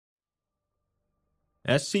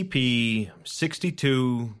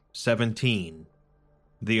SCP-6217,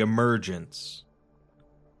 The Emergence.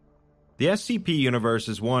 The SCP universe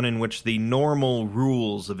is one in which the normal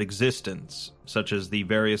rules of existence, such as the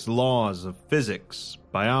various laws of physics,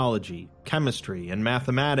 biology, chemistry, and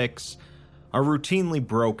mathematics, are routinely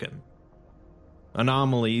broken.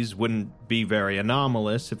 Anomalies wouldn't be very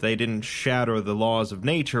anomalous if they didn't shatter the laws of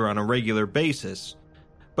nature on a regular basis.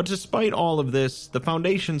 But despite all of this, the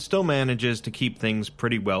Foundation still manages to keep things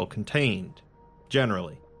pretty well contained,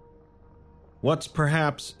 generally. What's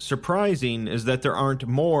perhaps surprising is that there aren't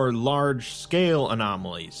more large-scale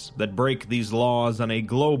anomalies that break these laws on a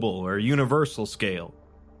global or universal scale.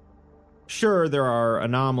 Sure, there are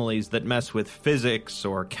anomalies that mess with physics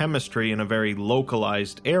or chemistry in a very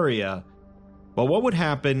localized area, but what would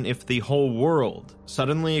happen if the whole world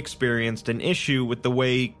suddenly experienced an issue with the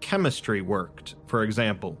way chemistry worked, for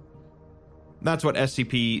example? That's what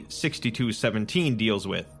SCP-6217 deals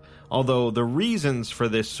with, although the reasons for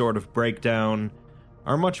this sort of breakdown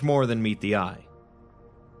are much more than meet the eye.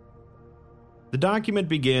 The document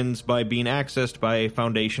begins by being accessed by a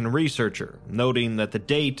Foundation researcher, noting that the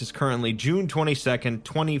date is currently June 22,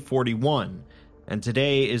 2041, and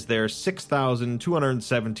today is their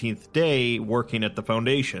 6,217th day working at the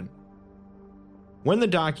Foundation. When the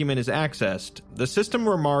document is accessed, the system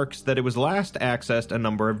remarks that it was last accessed a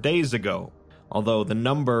number of days ago, although the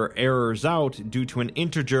number errors out due to an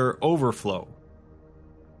integer overflow.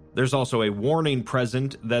 There's also a warning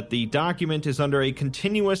present that the document is under a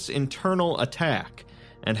continuous internal attack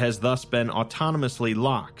and has thus been autonomously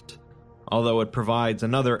locked, although it provides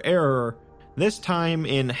another error, this time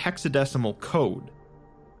in hexadecimal code.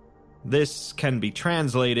 This can be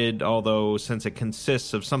translated, although since it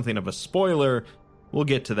consists of something of a spoiler, we'll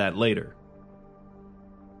get to that later.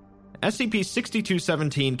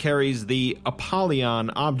 SCP-6217 carries the Apollyon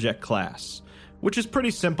object class, which is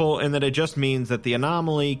pretty simple in that it just means that the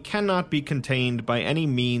anomaly cannot be contained by any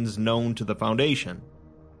means known to the Foundation.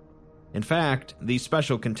 In fact, the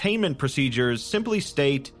special containment procedures simply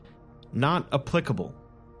state, "not applicable."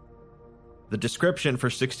 The description for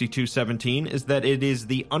 6217 is that it is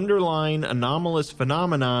the underlying anomalous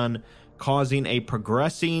phenomenon causing a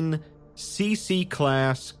progressing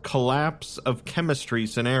CC-class collapse of chemistry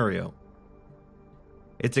scenario.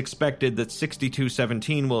 It's expected that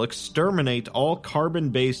 6217 will exterminate all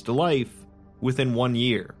carbon-based life within 1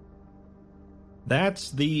 year.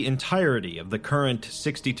 That's the entirety of the current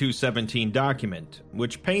 6217 document,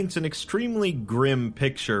 which paints an extremely grim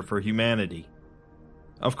picture for humanity.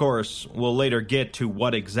 Of course, we'll later get to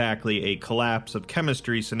what exactly a collapse of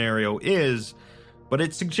chemistry scenario is, but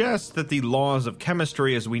it suggests that the laws of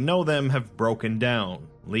chemistry as we know them have broken down,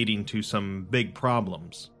 leading to some big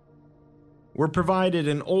problems. We're provided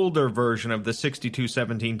an older version of the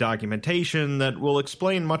 6217 documentation that will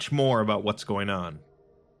explain much more about what's going on.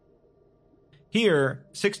 Here,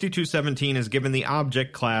 6217 is given the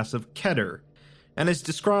object class of Keter, and is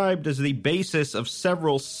described as the basis of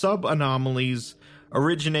several sub-anomalies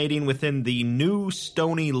originating within the New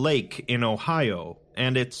Stony Lake in Ohio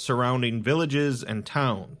and its surrounding villages and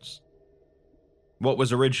towns. What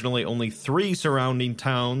was originally only 3 surrounding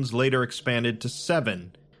towns later expanded to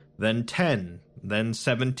 7, then 10, then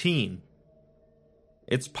 17.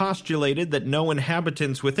 It's postulated that no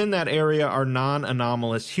inhabitants within that area are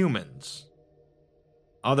non-anomalous humans.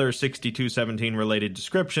 Other 6217 related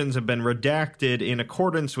descriptions have been redacted in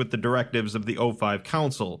accordance with the directives of the O5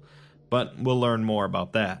 Council, but we'll learn more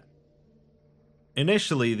about that.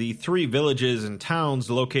 Initially, the 3 villages and towns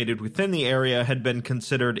located within the area had been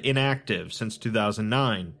considered inactive since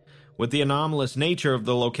 2009, with the anomalous nature of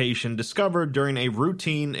the location discovered during a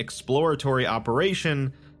routine exploratory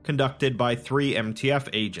operation conducted by 3 MTF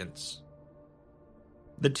agents.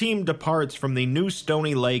 The team departs from the New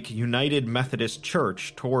Stony Lake United Methodist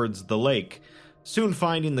Church towards the lake, soon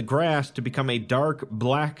finding the grass to become a dark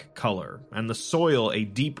black color and the soil a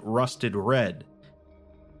deep rusted red.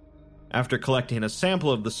 After collecting a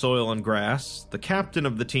sample of the soil and grass, the captain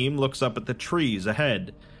of the team looks up at the trees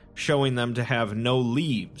ahead, showing them to have no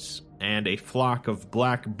leaves, and a flock of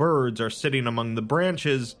black birds are sitting among the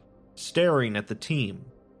branches, staring at the team.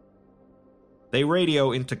 They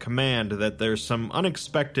radio into command that there's some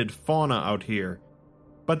unexpected fauna out here,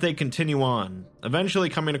 but they continue on, eventually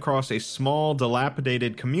coming across a small,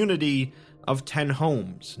 dilapidated community of 10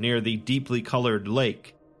 homes near the deeply colored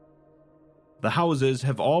lake. The houses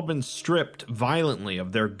have all been stripped violently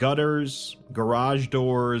of their gutters, garage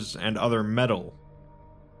doors, and other metal.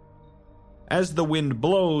 As the wind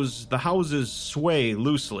blows, the houses sway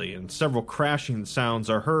loosely, and several crashing sounds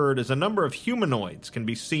are heard as a number of humanoids can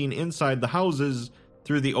be seen inside the houses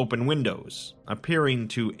through the open windows, appearing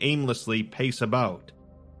to aimlessly pace about.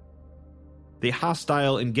 The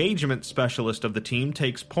hostile engagement specialist of the team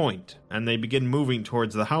takes point, and they begin moving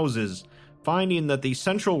towards the houses, finding that the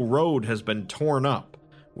central road has been torn up,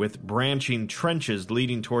 with branching trenches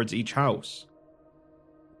leading towards each house.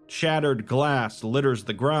 Shattered glass litters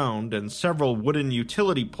the ground, and several wooden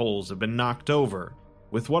utility poles have been knocked over,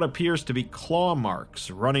 with what appears to be claw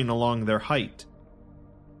marks running along their height.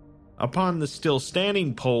 Upon the still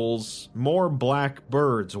standing poles, more black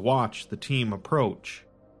birds watch the team approach.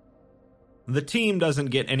 The team doesn't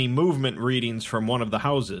get any movement readings from one of the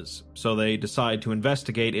houses, so they decide to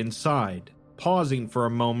investigate inside, pausing for a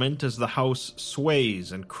moment as the house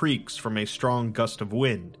sways and creaks from a strong gust of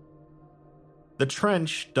wind. The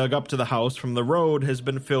trench dug up to the house from the road has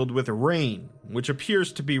been filled with rain, which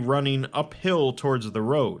appears to be running uphill towards the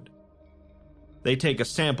road. They take a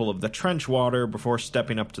sample of the trench water before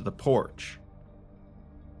stepping up to the porch.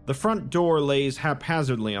 The front door lays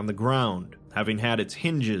haphazardly on the ground, having had its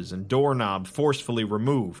hinges and doorknob forcefully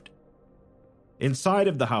removed. Inside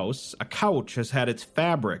of the house, a couch has had its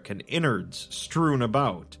fabric and innards strewn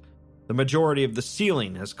about. The majority of the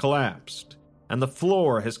ceiling has collapsed, and the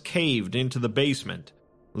floor has caved into the basement,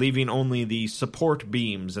 leaving only the support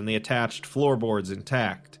beams and the attached floorboards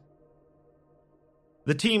intact.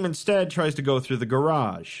 The team instead tries to go through the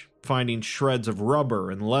garage, finding shreds of rubber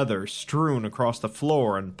and leather strewn across the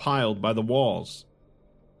floor and piled by the walls.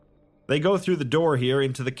 They go through the door here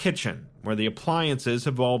into the kitchen, where the appliances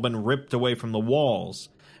have all been ripped away from the walls,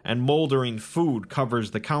 and moldering food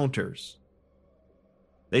covers the counters.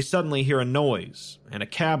 They suddenly hear a noise, and a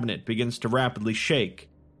cabinet begins to rapidly shake.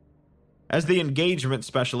 As the engagement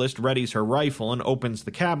specialist readies her rifle and opens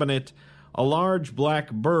the cabinet, a large black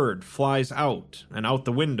bird flies out and out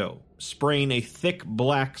the window, spraying a thick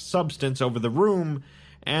black substance over the room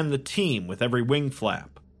and the team with every wing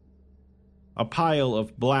flap. A pile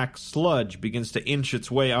of black sludge begins to inch its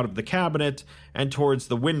way out of the cabinet and towards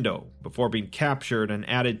the window before being captured and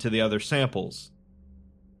added to the other samples.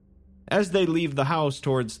 As they leave the house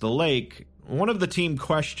towards the lake, one of the team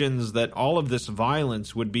questions that all of this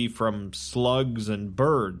violence would be from slugs and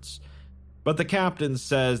birds, but the captain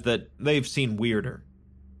says that they've seen weirder.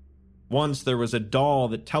 Once there was a doll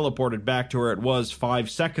that teleported back to where it was 5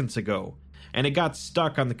 seconds ago, and it got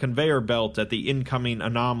stuck on the conveyor belt at the incoming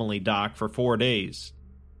anomaly dock for 4 days.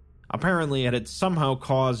 Apparently it had somehow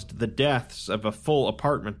caused the deaths of a full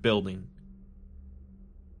apartment building.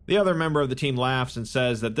 The other member of the team laughs and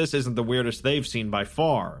says that this isn't the weirdest they've seen by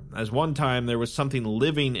far, as one time there was something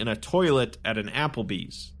living in a toilet at an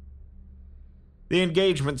Applebee's. The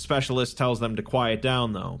engagement specialist tells them to quiet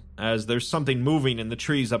down, though, as there's something moving in the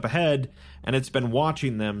trees up ahead, and it's been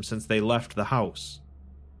watching them since they left the house.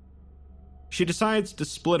 She decides to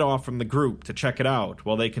split off from the group to check it out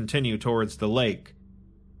while they continue towards the lake.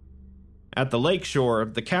 At the lakeshore,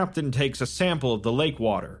 the captain takes a sample of the lake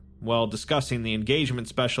water, while discussing the engagement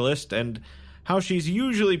specialist and how she's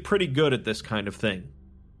usually pretty good at this kind of thing.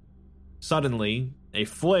 Suddenly, a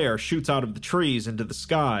flare shoots out of the trees into the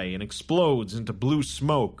sky and explodes into blue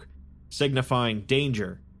smoke, signifying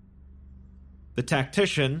danger. The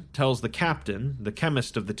tactician tells the captain, the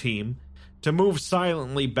chemist of the team, to move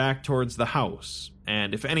silently back towards the house,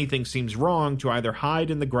 and if anything seems wrong, to either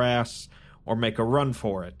hide in the grass or make a run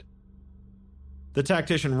for it. The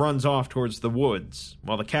tactician runs off towards the woods,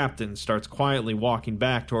 while the captain starts quietly walking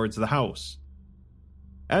back towards the house.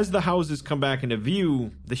 As the houses come back into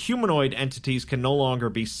view, the humanoid entities can no longer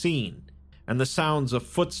be seen, and the sounds of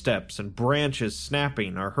footsteps and branches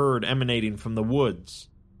snapping are heard emanating from the woods.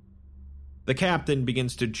 The captain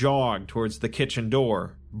begins to jog towards the kitchen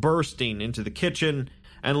door, bursting into the kitchen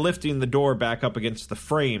and lifting the door back up against the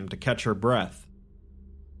frame to catch her breath.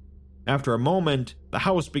 After a moment, the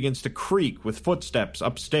house begins to creak with footsteps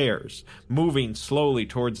upstairs, moving slowly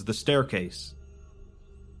towards the staircase.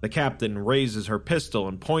 The captain raises her pistol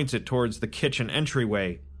and points it towards the kitchen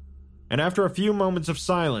entryway, and after a few moments of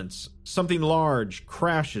silence, something large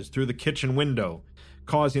crashes through the kitchen window,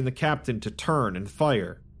 causing the captain to turn and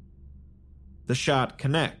fire. The shot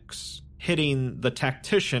connects, hitting the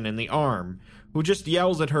tactician in the arm, who just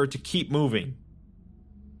yells at her to keep moving.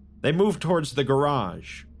 They move towards the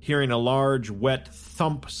garage, hearing a large, wet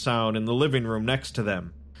thump sound in the living room next to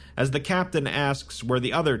them, as the captain asks where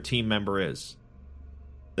the other team member is.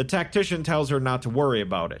 The tactician tells her not to worry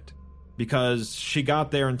about it, because she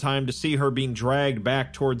got there in time to see her being dragged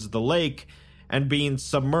back towards the lake and being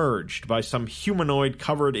submerged by some humanoid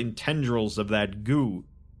covered in tendrils of that goo.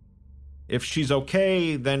 If she's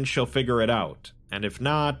okay, then she'll figure it out, and if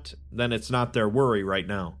not, then it's not their worry right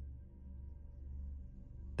now.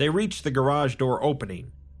 They reach the garage door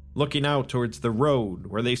opening, looking out towards the road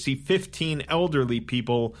where they see 15 elderly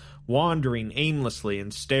people wandering aimlessly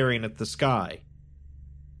and staring at the sky.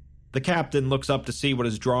 The captain looks up to see what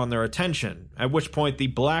has drawn their attention, at which point the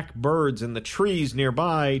black birds in the trees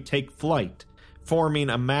nearby take flight, forming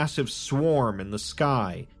a massive swarm in the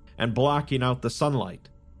sky and blocking out the sunlight.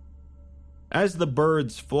 As the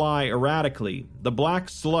birds fly erratically, the black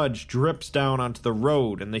sludge drips down onto the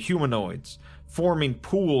road and the humanoids, forming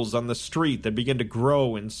pools on the street that begin to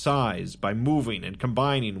grow in size by moving and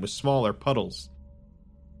combining with smaller puddles.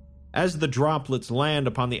 As the droplets land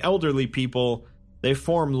upon the elderly people, they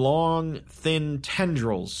form long, thin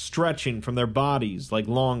tendrils stretching from their bodies like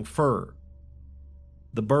long fur.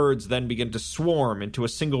 The birds then begin to swarm into a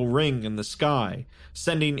single ring in the sky,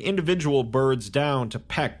 sending individual birds down to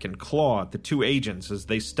peck and claw at the two agents as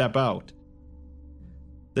they step out.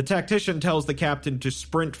 The tactician tells the captain to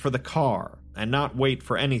sprint for the car and not wait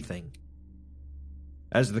for anything.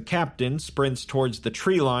 As the captain sprints towards the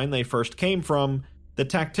tree line they first came from, the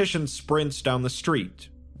tactician sprints down the street,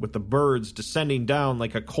 with the birds descending down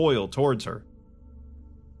like a coil towards her.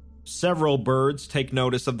 Several birds take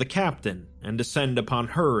notice of the captain and descend upon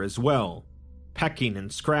her as well, pecking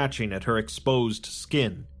and scratching at her exposed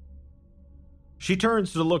skin. She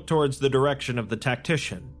turns to look towards the direction of the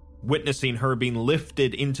tactician, witnessing her being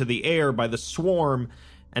lifted into the air by the swarm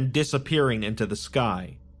and disappearing into the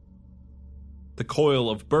sky. The coil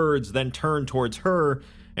of birds then turn towards her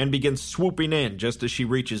and begin swooping in just as she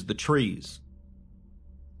reaches the trees.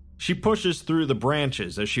 She pushes through the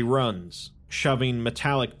branches as she runs, shoving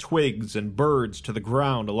metallic twigs and birds to the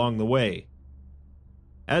ground along the way.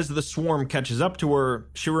 As the swarm catches up to her,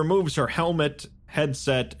 she removes her helmet,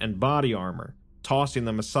 headset, and body armor, tossing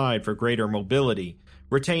them aside for greater mobility,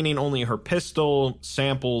 retaining only her pistol,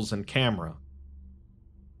 samples, and camera.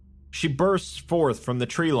 She bursts forth from the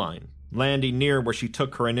tree line, landing near where she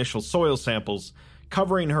took her initial soil samples,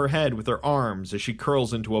 covering her head with her arms as she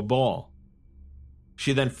curls into a ball.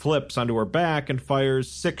 She then flips onto her back and fires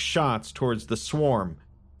 6 shots towards the swarm,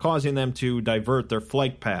 causing them to divert their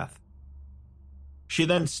flight path. She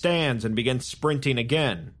then stands and begins sprinting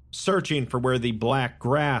again, searching for where the black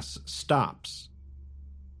grass stops.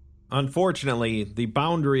 Unfortunately, the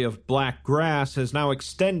boundary of black grass has now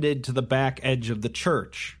extended to the back edge of the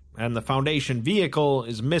church, and the Foundation vehicle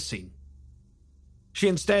is missing. She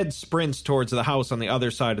instead sprints towards the house on the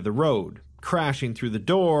other side of the road, crashing through the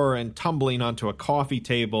door and tumbling onto a coffee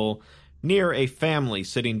table near a family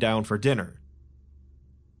sitting down for dinner.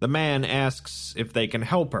 The man asks if they can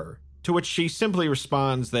help her, to which she simply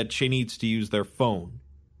responds that she needs to use their phone.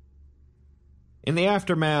 In the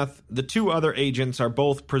aftermath, the 2 other agents are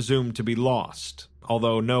both presumed to be lost,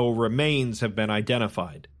 although no remains have been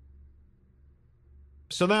identified.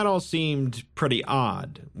 So that all seemed pretty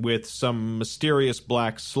odd, with some mysterious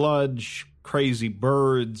black sludge, crazy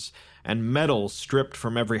birds, and metal stripped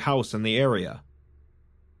from every house in the area.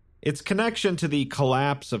 Its connection to the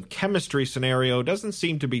collapse of chemistry scenario doesn't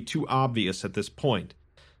seem to be too obvious at this point,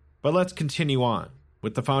 but let's continue on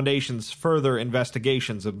with the Foundation's further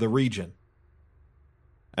investigations of the region.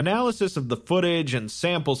 Analysis of the footage and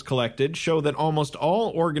samples collected show that almost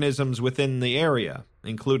all organisms within the area,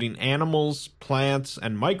 including animals, plants,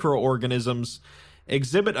 and microorganisms,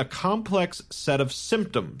 exhibit a complex set of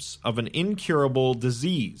symptoms of an incurable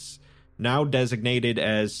disease, now designated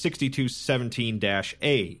as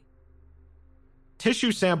 6217-A.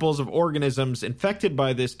 Tissue samples of organisms infected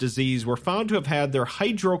by this disease were found to have had their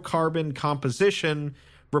hydrocarbon composition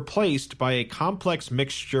replaced by a complex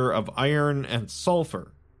mixture of iron and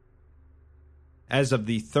sulfur. As of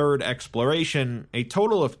the 3rd exploration, a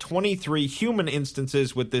total of 23 human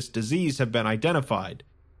instances with this disease have been identified,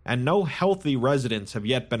 and no healthy residents have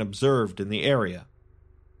yet been observed in the area.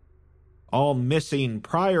 All missing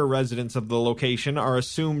prior residents of the location are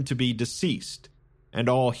assumed to be deceased, and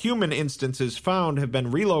all human instances found have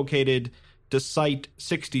been relocated to Site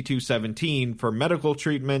 6217 for medical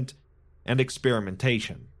treatment and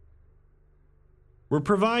experimentation. We're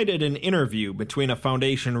provided an interview between a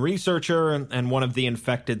Foundation researcher and one of the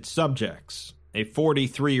infected subjects, a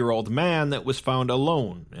 43-year-old man that was found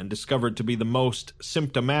alone and discovered to be the most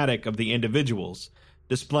symptomatic of the individuals,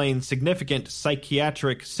 displaying significant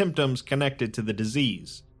psychiatric symptoms connected to the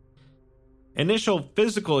disease. Initial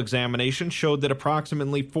physical examination showed that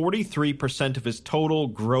approximately 43% of his total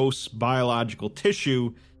gross biological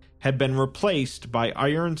tissue had been replaced by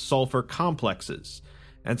iron-sulfur complexes,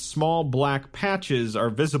 and small black patches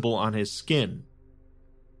are visible on his skin.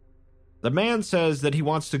 The man says that he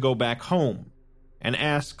wants to go back home, and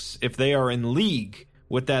asks if they are in league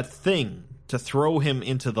with that thing to throw him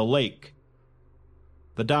into the lake.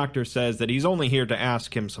 The doctor says that he's only here to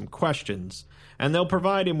ask him some questions, and they'll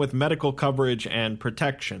provide him with medical coverage and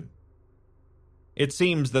protection. It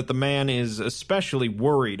seems that the man is especially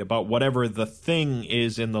worried about whatever the thing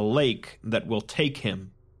is in the lake that will take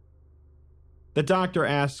him. The doctor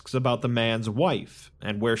asks about the man's wife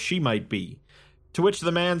and where she might be, to which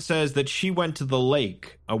the man says that she went to the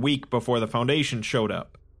lake a week before the Foundation showed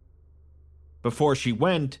up. Before she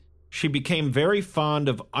went, she became very fond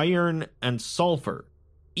of iron and sulfur,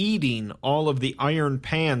 eating all of the iron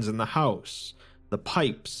pans in the house, the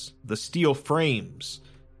pipes, the steel frames,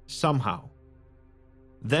 somehow.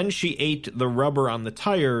 Then she ate the rubber on the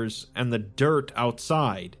tires and the dirt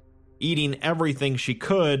outside, eating everything she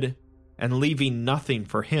could and leaving nothing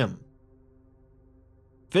for him.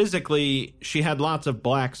 Physically, she had lots of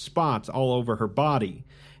black spots all over her body,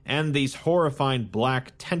 and these horrifying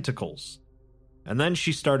black tentacles. And then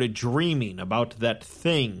she started dreaming about that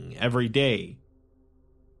thing every day.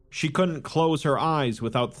 She couldn't close her eyes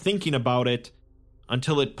without thinking about it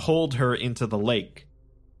until it pulled her into the lake.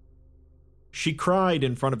 She cried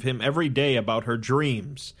in front of him every day about her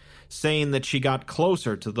dreams, saying that she got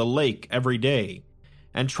closer to the lake every day,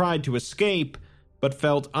 and tried to escape, but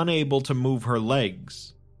felt unable to move her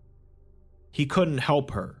legs. He couldn't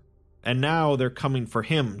help her, and now they're coming for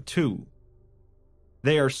him too.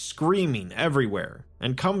 They are screaming everywhere,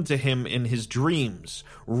 and come to him in his dreams,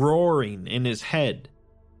 roaring in his head.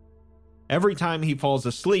 Every time he falls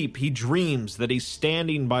asleep, he dreams that he's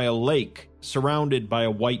standing by a lake, surrounded by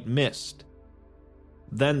a white mist.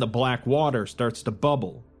 Then the black water starts to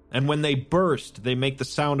bubble, and when they burst, they make the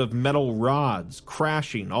sound of metal rods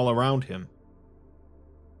crashing all around him.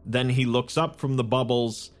 Then he looks up from the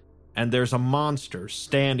bubbles, and there's a monster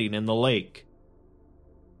standing in the lake.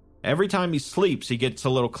 Every time he sleeps, he gets a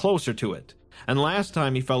little closer to it, and last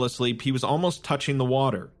time he fell asleep, he was almost touching the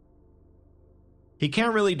water. He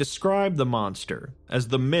can't really describe the monster, as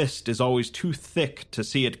the mist is always too thick to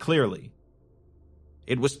see it clearly.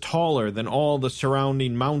 It was taller than all the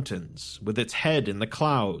surrounding mountains, with its head in the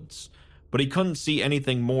clouds, but he couldn't see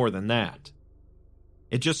anything more than that.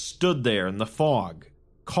 It just stood there in the fog,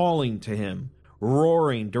 calling to him,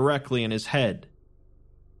 roaring directly in his head.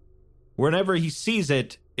 Whenever he sees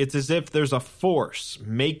it, it's as if there's a force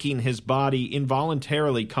making his body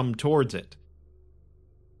involuntarily come towards it.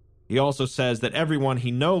 He also says that everyone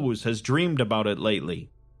he knows has dreamed about it lately,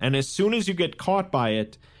 and as soon as you get caught by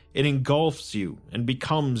it, it engulfs you and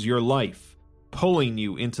becomes your life, pulling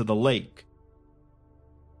you into the lake.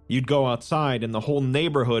 You'd go outside and the whole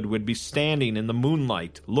neighborhood would be standing in the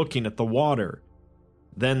moonlight, looking at the water.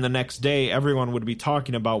 Then the next day, everyone would be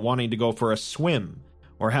talking about wanting to go for a swim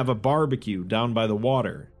or have a barbecue down by the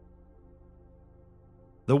water.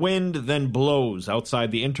 The wind then blows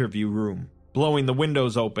outside the interview room, blowing the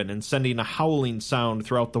windows open and sending a howling sound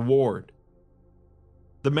throughout the ward.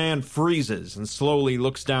 The man freezes and slowly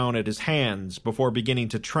looks down at his hands before beginning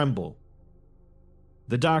to tremble.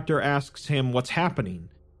 The doctor asks him what's happening,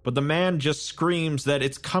 but the man just screams that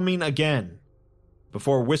it's coming again,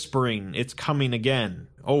 before whispering it's coming again,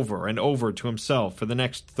 over and over to himself for the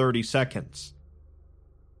next 30 seconds.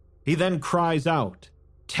 He then cries out,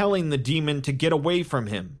 telling the demon to get away from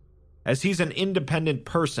him, as he's an independent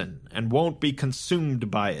person and won't be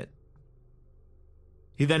consumed by it.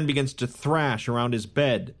 He then begins to thrash around his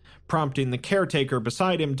bed, prompting the caretaker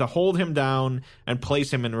beside him to hold him down and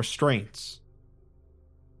place him in restraints.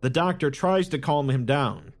 The doctor tries to calm him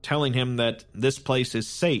down, telling him that this place is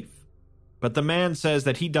safe, but the man says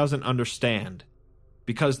that he doesn't understand,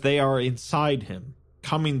 because they are inside him,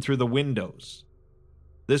 coming through the windows.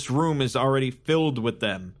 This room is already filled with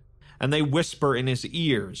them, and they whisper in his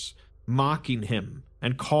ears, mocking him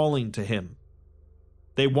and calling to him.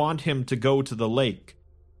 They want him to go to the lake,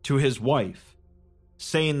 to his wife,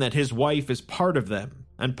 saying that his wife is part of them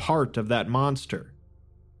and part of that monster.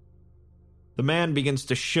 The man begins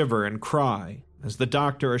to shiver and cry as the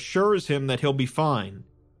doctor assures him that he'll be fine,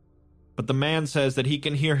 but the man says that he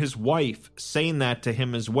can hear his wife saying that to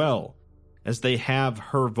him as well, as they have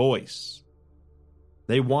her voice.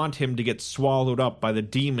 They want him to get swallowed up by the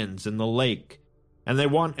demons in the lake, and they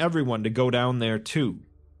want everyone to go down there too.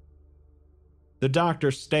 The doctor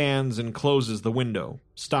stands and closes the window,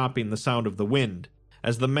 stopping the sound of the wind,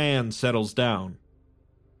 as the man settles down.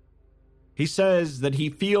 He says that he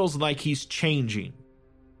feels like he's changing,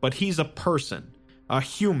 but he's a person, a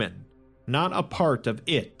human, not a part of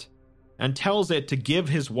it, and tells it to give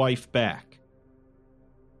his wife back.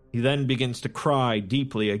 He then begins to cry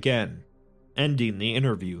deeply again, ending the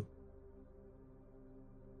interview.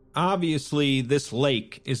 Obviously, this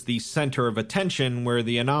lake is the center of attention where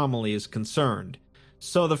the anomaly is concerned,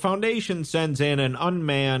 So the Foundation sends in an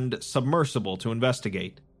unmanned submersible to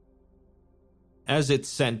investigate. As it's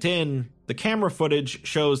sent in, the camera footage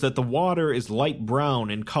shows that the water is light brown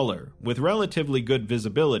in color, with relatively good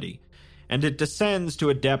visibility, and it descends to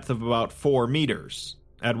a depth of about 4 meters,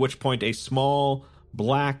 at which point a small,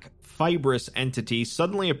 black, fibrous entity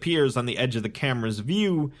suddenly appears on the edge of the camera's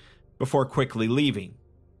view before quickly leaving.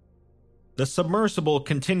 The submersible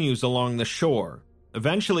continues along the shore,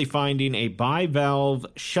 eventually finding a bivalve,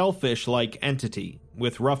 shellfish-like entity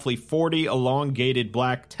with roughly 40 elongated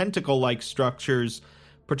black tentacle-like structures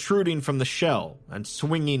protruding from the shell and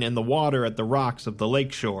swinging in the water at the rocks of the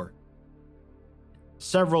lakeshore.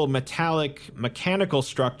 Several metallic, mechanical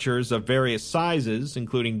structures of various sizes,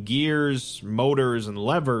 including gears, motors, and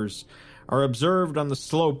levers, are observed on the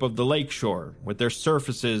slope of the lakeshore, with their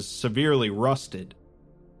surfaces severely rusted.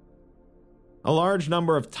 A large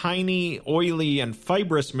number of tiny, oily, and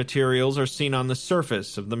fibrous materials are seen on the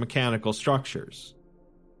surface of the mechanical structures.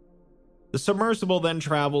 The submersible then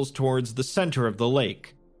travels towards the center of the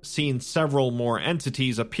lake, seeing several more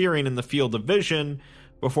entities appearing in the field of vision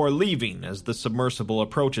before leaving as the submersible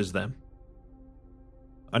approaches them.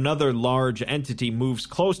 Another large entity moves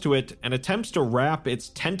close to it and attempts to wrap its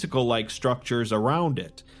tentacle-like structures around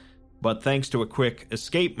it, but thanks to a quick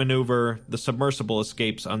escape maneuver, the submersible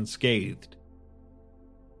escapes unscathed.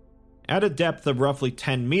 At a depth of roughly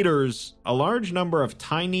 10 meters, a large number of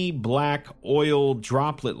tiny, black, oil,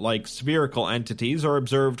 droplet-like spherical entities are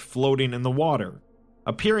observed floating in the water,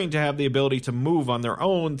 appearing to have the ability to move on their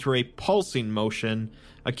own through a pulsing motion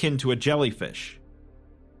akin to a jellyfish.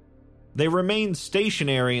 They remain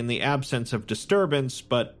stationary in the absence of disturbance,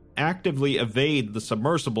 but actively evade the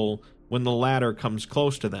submersible when the latter comes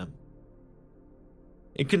close to them.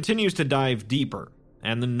 It continues to dive deeper,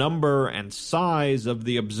 and the number and size of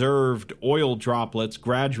the observed oil droplets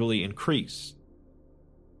gradually increase.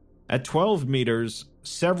 At 12 meters,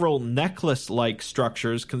 several necklace-like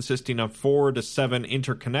structures consisting of 4 to 7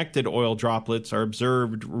 interconnected oil droplets are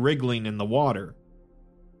observed wriggling in the water.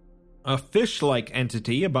 A fish-like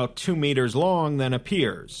entity about 2 meters long then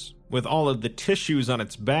appears, with all of the tissues on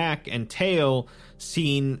its back and tail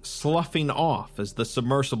seen sloughing off as the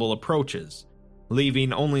submersible approaches,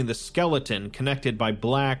 leaving only the skeleton connected by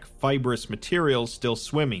black, fibrous materials still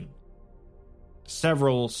swimming.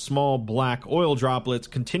 Several small black oil droplets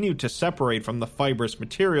continue to separate from the fibrous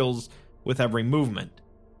materials with every movement.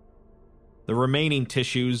 The remaining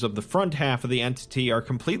tissues of the front half of the entity are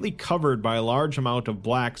completely covered by a large amount of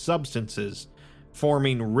black substances,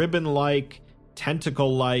 forming ribbon-like,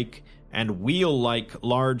 tentacle-like, and wheel-like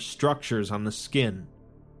large structures on the skin.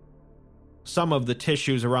 Some of the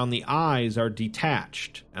tissues around the eyes are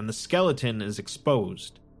detached, and the skeleton is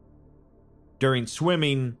exposed. During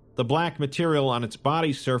swimming, the black material on its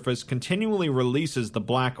body surface continually releases the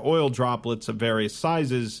black oil droplets of various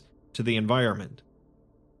sizes to the environment.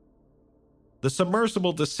 The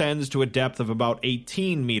submersible descends to a depth of about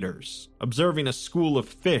 18 meters, observing a school of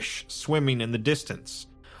fish swimming in the distance,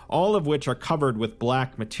 all of which are covered with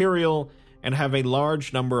black material and have a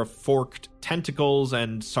large number of forked tentacles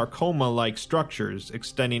and sarcoma-like structures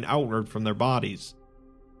extending outward from their bodies.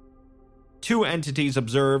 2 entities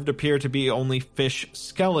observed appear to be only fish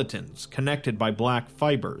skeletons connected by black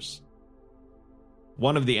fibers.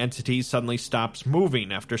 One of the entities suddenly stops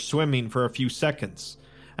moving after swimming for a few seconds,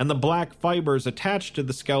 and the black fibers attached to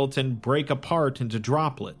the skeleton break apart into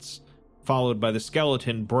droplets, followed by the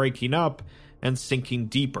skeleton breaking up and sinking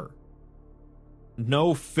deeper.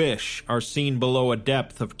 No fish are seen below a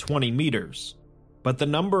depth of 20 meters, but the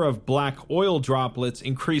number of black oil droplets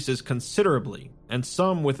increases considerably, and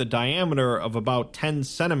some with a diameter of about 10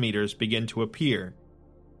 centimeters begin to appear.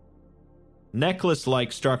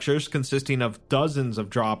 Necklace-like structures consisting of dozens of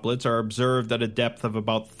droplets are observed at a depth of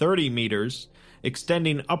about 30 meters,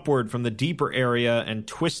 extending upward from the deeper area and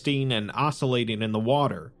twisting and oscillating in the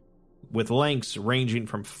water, with lengths ranging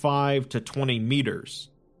from 5 to 20 meters.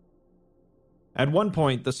 At one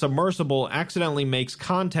point, the submersible accidentally makes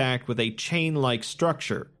contact with a chain-like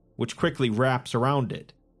structure, which quickly wraps around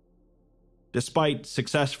it. Despite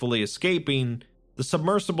successfully escaping, the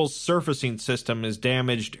submersible's surfacing system is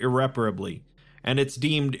damaged irreparably, and it's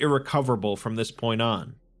deemed irrecoverable from this point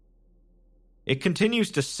on. It continues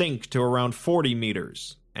to sink to around 40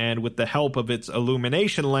 meters, and with the help of its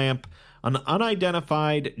illumination lamp, an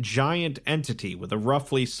unidentified giant entity with a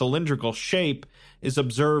roughly cylindrical shape is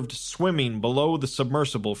observed swimming below the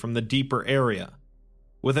submersible from the deeper area,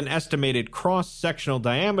 with an estimated cross-sectional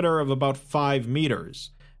diameter of about 5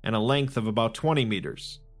 meters and a length of about 20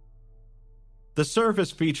 meters. The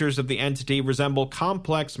surface features of the entity resemble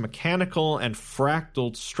complex mechanical and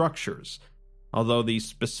fractal structures, although the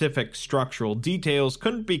specific structural details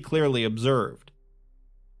couldn't be clearly observed.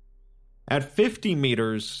 At 50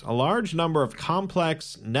 meters, a large number of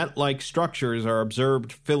complex, net-like structures are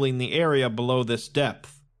observed filling the area below this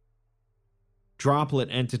depth. Droplet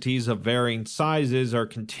entities of varying sizes are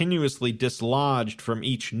continuously dislodged from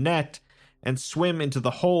each net and swim into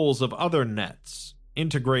the holes of other nets,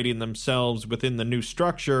 integrating themselves within the new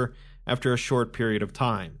structure after a short period of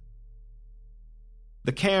time.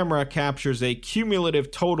 The camera captures a cumulative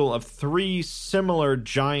total of 3 similar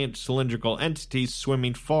giant cylindrical entities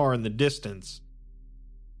swimming far in the distance.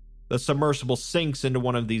 The submersible sinks into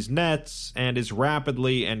one of these nets and is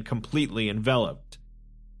rapidly and completely enveloped.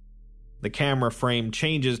 The camera frame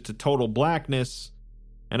changes to total blackness,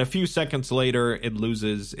 and a few seconds later it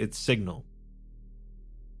loses its signal.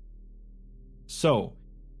 So,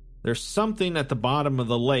 there's something at the bottom of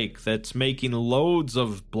the lake that's making loads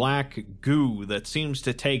of black goo that seems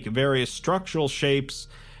to take various structural shapes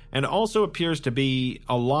and also appears to be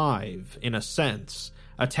alive, in a sense,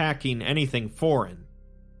 attacking anything foreign.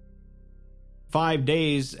 5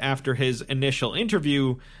 days after his initial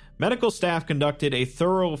interview, medical staff conducted a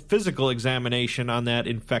thorough physical examination on that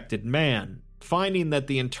infected man, finding that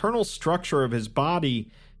the internal structure of his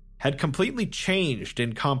body had completely changed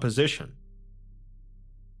in composition.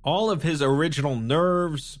 All of his original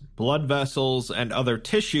nerves, blood vessels, and other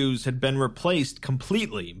tissues had been replaced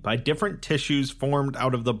completely by different tissues formed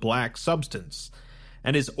out of the black substance,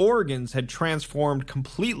 and his organs had transformed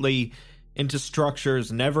completely into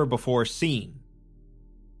structures never before seen.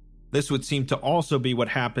 This would seem to also be what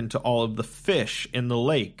happened to all of the fish in the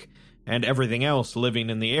lake and everything else living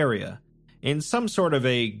in the area, in some sort of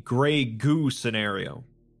a gray goo scenario.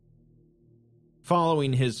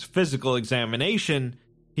 Following his physical examination,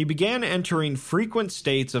 he began entering frequent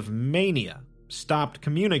states of mania, stopped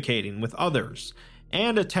communicating with others,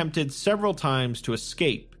 and attempted several times to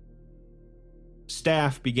escape.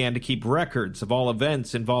 Staff began to keep records of all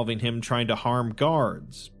events involving him trying to harm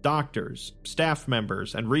guards, doctors, staff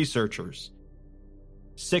members, and researchers.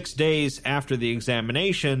 6 days after the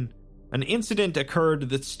examination, an incident occurred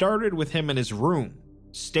that started with him in his room,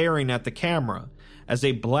 staring at the camera, as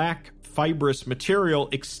a black, fibrous material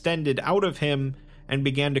extended out of him and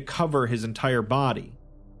began to cover his entire body.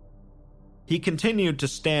 He continued to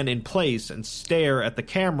stand in place and stare at the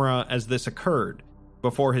camera as this occurred,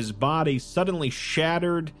 before his body suddenly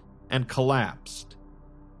shattered and collapsed.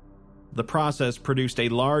 The process produced a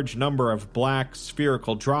large number of black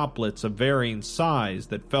spherical droplets of varying size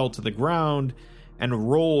that fell to the ground and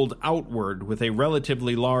rolled outward with a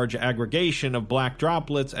relatively large aggregation of black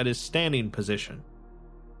droplets at his standing position.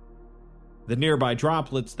 The nearby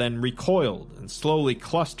droplets then recoiled and slowly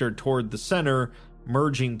clustered toward the center,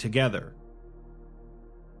 merging together.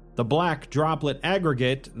 The black droplet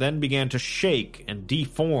aggregate then began to shake and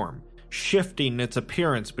deform, shifting its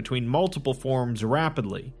appearance between multiple forms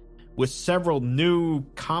rapidly, with several new,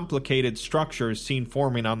 complicated structures seen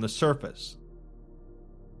forming on the surface.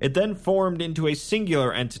 It then formed into a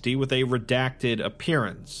singular entity with a redacted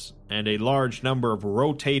appearance, and a large number of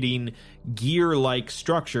rotating, gear-like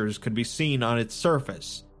structures could be seen on its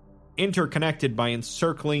surface, interconnected by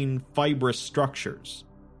encircling, fibrous structures.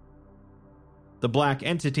 The black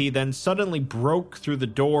entity then suddenly broke through the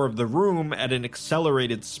door of the room at an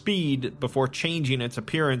accelerated speed before changing its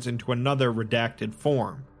appearance into another redacted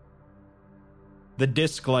form. The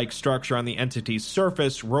disc-like structure on the entity's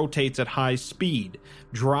surface rotates at high speed,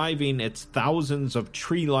 driving its thousands of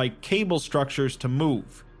tree-like cable structures to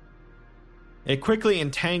move. It quickly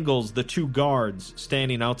entangles the 2 guards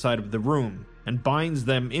standing outside of the room and binds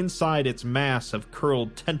them inside its mass of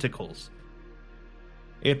curled tentacles.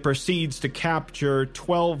 It proceeds to capture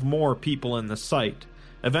 12 more people in the site,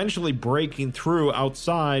 eventually breaking through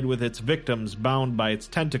outside with its victims bound by its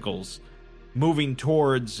tentacles, moving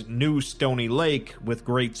towards New Stony Lake with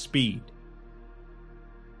great speed.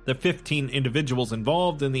 The 15 individuals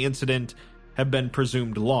involved in the incident have been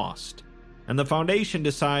presumed lost, and the Foundation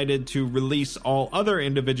decided to release all other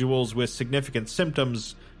individuals with significant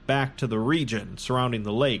symptoms back to the region surrounding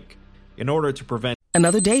the lake in order to prevent.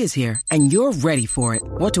 Another day is here, and you're ready for it.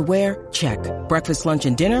 What to wear? Check. Breakfast, lunch,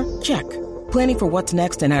 and dinner? Check. Planning for what's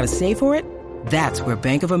next and how to save for it? That's where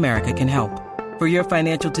Bank of America can help. For your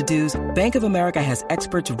financial to-dos, Bank of America has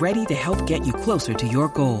experts ready to help get you closer to your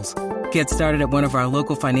goals. Get started at one of our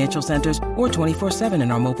local financial centers or 24/7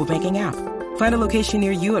 in our mobile banking app. Find a location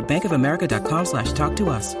near you at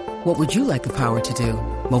bankofamerica.com/talktous. What would you like the power to do?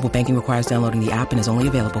 Mobile banking requires downloading the app and is only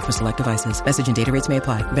available for select devices. Message and data rates may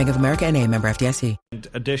apply. Bank of America N.A., member FDIC.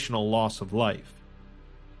 Additional loss of life.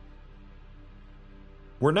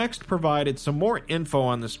 We're next provided some more info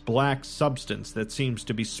on this black substance that seems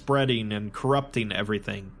to be spreading and corrupting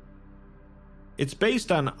everything. It's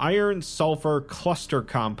based on iron-sulfur cluster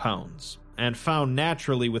compounds, and found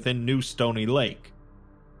naturally within New Stony Lake.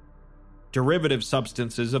 Derivative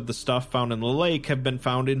substances of the stuff found in the lake have been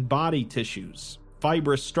found in body tissues,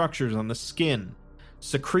 fibrous structures on the skin,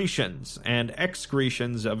 secretions, and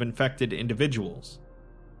excretions of infected individuals.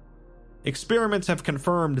 Experiments have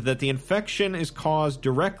confirmed that the infection is caused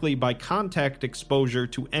directly by contact exposure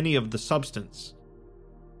to any of the substance.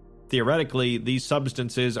 Theoretically, these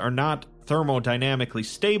substances are not thermodynamically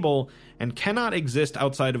stable and cannot exist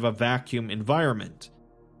outside of a vacuum environment.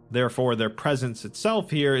 Therefore, their presence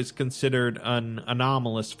itself here is considered an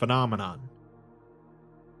anomalous phenomenon.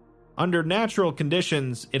 Under natural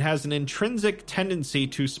conditions, it has an intrinsic tendency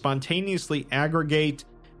to spontaneously aggregate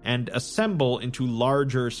and assemble into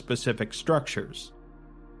larger specific structures.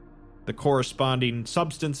 The corresponding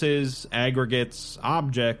substances, aggregates,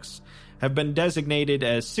 objects have been designated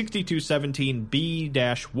as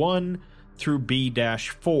 6217B-1 through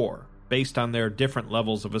B-4, based on their different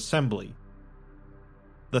levels of assembly.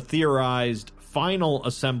 The theorized final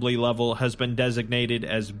assembly level has been designated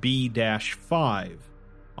as B-5,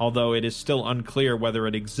 although it is still unclear whether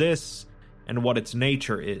it exists and what its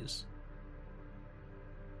nature is.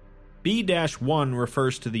 B-1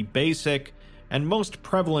 refers to the basic and most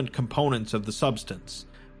prevalent components of the substance,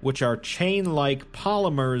 which are chain-like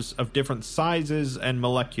polymers of different sizes and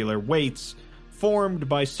molecular weights formed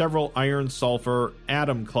by several iron-sulfur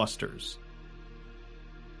atom clusters.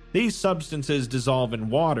 These substances dissolve in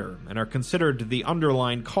water and are considered the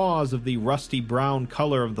underlying cause of the rusty brown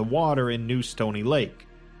color of the water in New Stony Lake.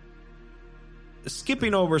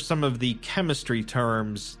 Skipping over some of the chemistry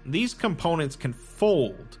terms, these components can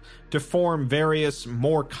fold to form various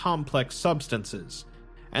more complex substances,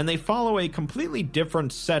 and they follow a completely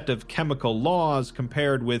different set of chemical laws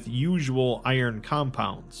compared with usual iron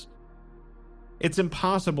compounds. It's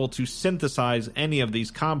impossible to synthesize any of these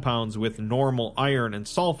compounds with normal iron and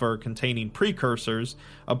sulfur containing precursors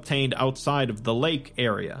obtained outside of the lake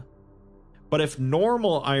area. But if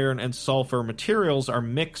normal iron and sulfur materials are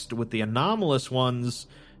mixed with the anomalous ones,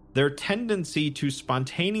 their tendency to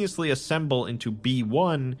spontaneously assemble into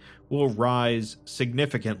B1 will rise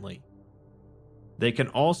significantly. They can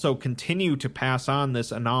also continue to pass on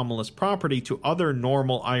this anomalous property to other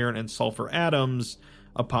normal iron and sulfur atoms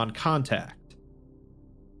upon contact.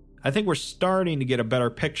 I think we're starting to get a better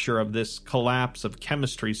picture of this collapse of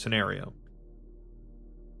chemistry scenario.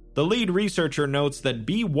 The lead researcher notes that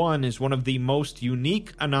B1 is one of the most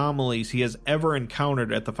unique anomalies he has ever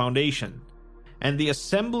encountered at the Foundation, and the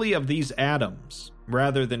assembly of these atoms,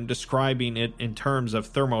 rather than describing it in terms of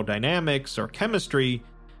thermodynamics or chemistry,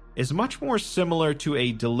 is much more similar to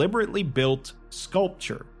a deliberately built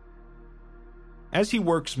sculpture. As he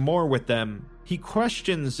works more with them, he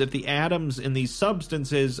questions if the atoms in these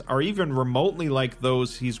substances are even remotely like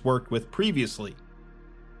those he's worked with previously.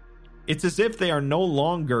 It's as if they are no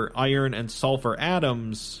longer iron and sulfur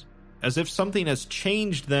atoms, as if something has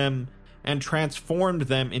changed them and transformed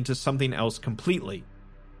them into something else completely.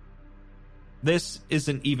 This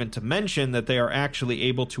isn't even to mention that they are actually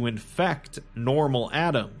able to infect normal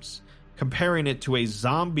atoms, comparing it to a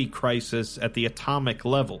zombie crisis at the atomic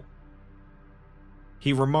level.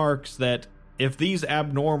 He remarks that if these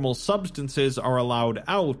abnormal substances are allowed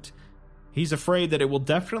out, he's afraid that it will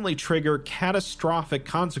definitely trigger catastrophic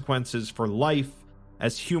consequences for life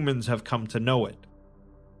as humans have come to know it.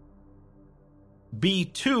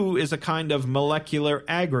 B2 is a kind of molecular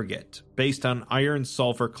aggregate based on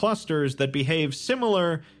iron-sulfur clusters that behave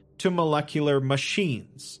similar to molecular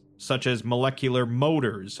machines, such as molecular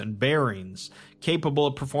motors and bearings, capable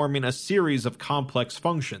of performing a series of complex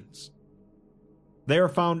functions. They are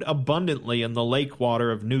found abundantly in the lake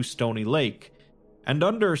water of New Stony Lake, and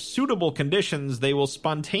under suitable conditions they will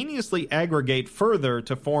spontaneously aggregate further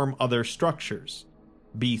to form other structures.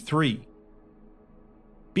 B3.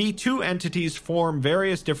 B2 entities form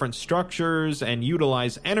various different structures and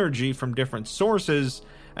utilize energy from different sources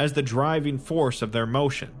as the driving force of their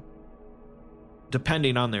motion.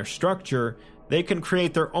 Depending on their structure, they can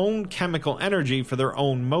create their own chemical energy for their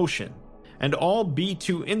own motion, and all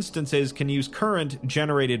B2 instances can use current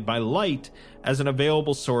generated by light as an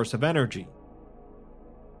available source of energy.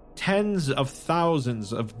 Tens of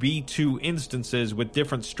thousands of B2 instances with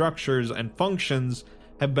different structures and functions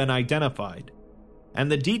have been identified, and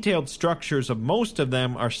the detailed structures of most of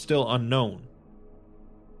them are still unknown.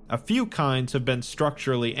 A few kinds have been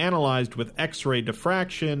structurally analyzed with X-ray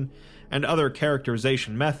diffraction and other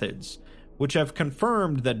characterization methods, which have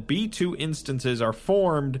confirmed that B2 instances are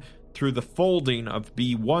formed through the folding of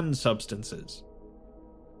B1 substances.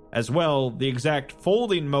 As well, the exact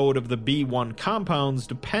folding mode of the B1 compounds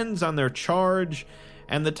depends on their charge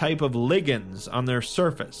and the type of ligands on their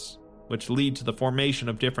surface, which lead to the formation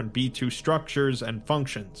of different B2 structures and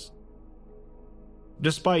functions.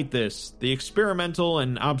 Despite this, the experimental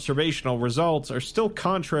and observational results are still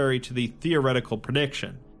contrary to the theoretical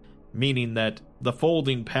prediction, meaning that the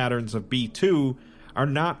folding patterns of B2 are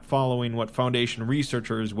not following what Foundation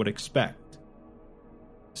researchers would expect.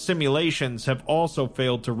 Simulations have also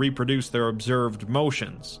failed to reproduce their observed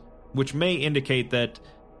motions, which may indicate that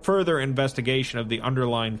further investigation of the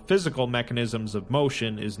underlying physical mechanisms of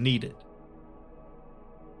motion is needed.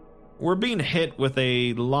 We're being hit with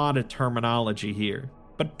a lot of terminology here,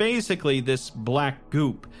 but basically this black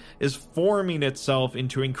goop is forming itself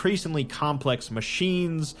into increasingly complex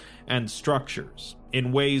machines and structures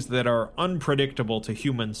in ways that are unpredictable to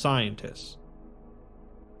human scientists.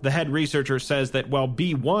 The head researcher says that while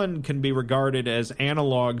B1 can be regarded as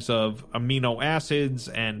analogs of amino acids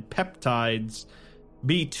and peptides,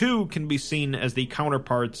 B2 can be seen as the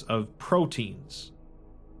counterparts of proteins.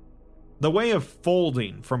 The way of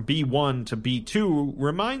folding from B1 to B2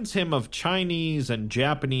 reminds him of Chinese and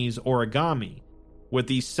Japanese origami, with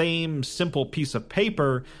the same simple piece of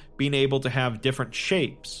paper being able to have different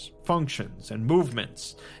shapes, functions, and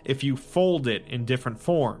movements if you fold it in different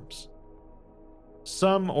forms.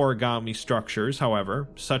 Some origami structures, however,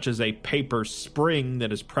 such as a paper spring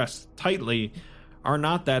that is pressed tightly, are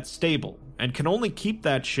not that stable and can only keep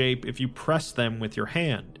that shape if you press them with your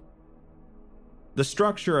hand. The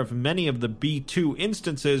structure of many of the B2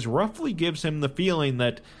 instances roughly gives him the feeling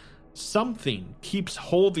that something keeps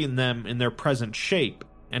holding them in their present shape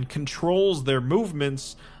and controls their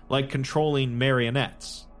movements like controlling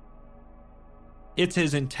marionettes. It's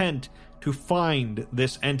his intent to find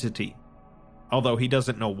this entity, although he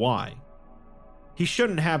doesn't know why. He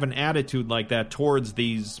shouldn't have an attitude like that towards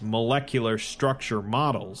these molecular structure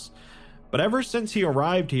models, but ever since he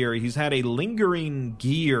arrived here, he's had a lingering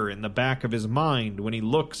gear in the back of his mind when he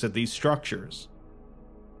looks at these structures.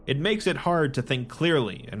 It makes it hard to think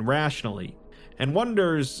clearly and rationally, and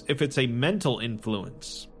wonders if it's a mental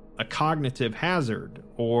influence, a cognitive hazard,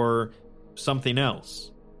 or something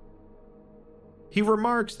else. He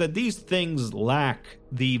remarks that these things lack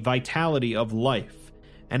the vitality of life,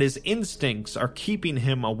 and his instincts are keeping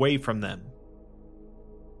him away from them.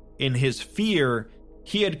 In his fear,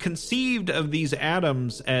 he had conceived of these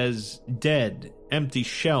atoms as dead, empty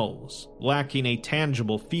shells, lacking a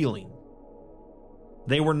tangible feeling.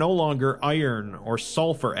 They were no longer iron or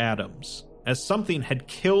sulfur atoms, as something had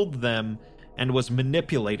killed them and was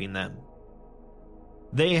manipulating them.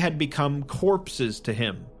 They had become corpses to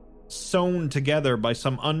him, sewn together by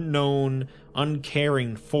some unknown,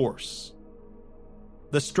 uncaring force.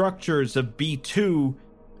 The structures of B2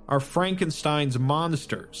 are Frankenstein's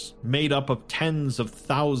monsters, made up of tens of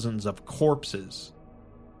thousands of corpses.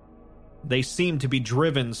 They seem to be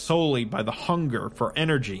driven solely by the hunger for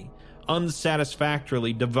energy,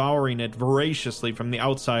 unsatisfactorily devouring it voraciously from the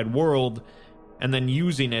outside world, and then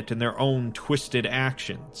using it in their own twisted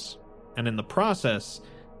actions, and in the process,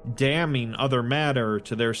 damning other matter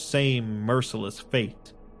to their same merciless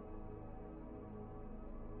fate.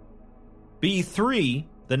 B3,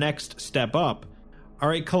 the next step up,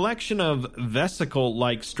 are a collection of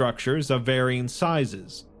vesicle-like structures of varying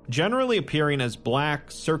sizes, generally appearing as black,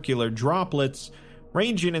 circular droplets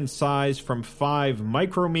ranging in size from 5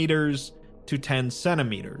 micrometers to 10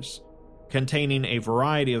 centimeters, containing a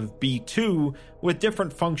variety of B2 with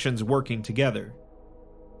different functions working together.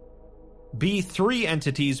 B3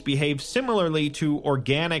 entities behave similarly to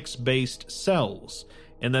organics-based cells,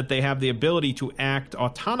 in that they have the ability to act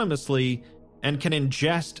autonomously and can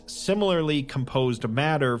ingest similarly composed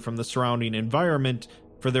matter from the surrounding environment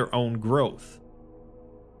for their own growth.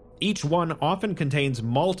 Each one often contains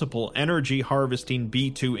multiple energy-harvesting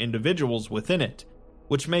B2 individuals within it,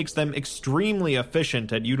 which makes them extremely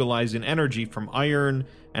efficient at utilizing energy from iron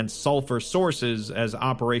and sulfur sources as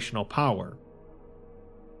operational power.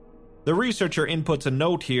 The researcher inputs a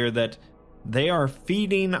note here that they are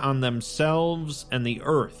feeding on themselves and the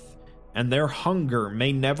Earth, and their hunger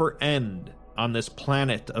may never end on this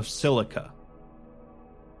planet of silica.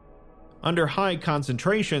 Under high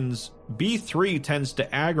concentrations, B3 tends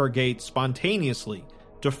to aggregate spontaneously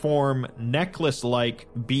to form necklace-like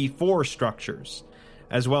B4 structures,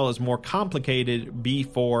 as well as more complicated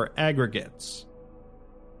B4 aggregates.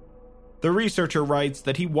 The researcher writes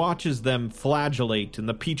that he watches them flagellate in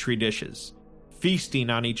the petri dishes,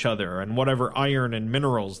 feasting on each other and whatever iron and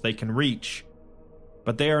minerals they can reach,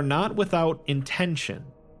 but they are not without intention.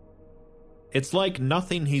 It's like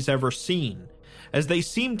nothing he's ever seen, as they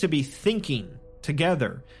seem to be thinking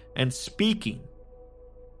together and speaking.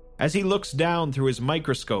 As he looks down through his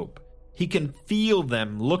microscope, he can feel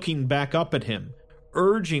them looking back up at him,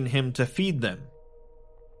 urging him to feed them.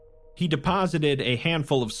 He deposited a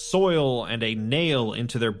handful of soil and a nail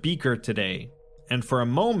into their beaker today, and for a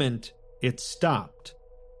moment, it stopped.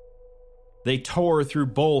 They tore through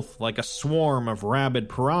both like a swarm of rabid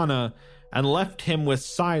piranha and left him with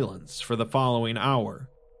silence for the following hour.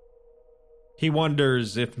 He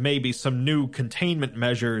wonders if maybe some new containment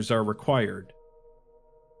measures are required.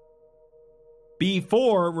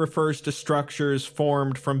 B4 refers to structures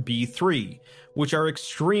formed from B3, which are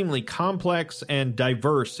extremely complex and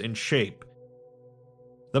diverse in shape.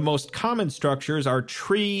 The most common structures are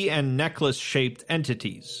tree and necklace-shaped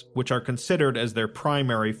entities, which are considered as their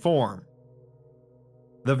primary form.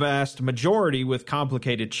 The vast majority with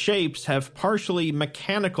complicated shapes have partially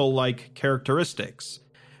mechanical-like characteristics,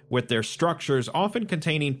 with their structures often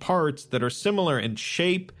containing parts that are similar in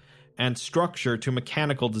shape and structure to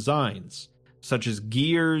mechanical designs, such as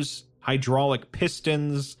gears, hydraulic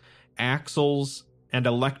pistons, axles, and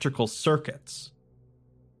electrical circuits.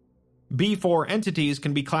 B4 entities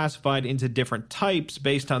can be classified into different types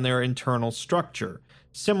based on their internal structure,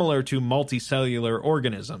 similar to multicellular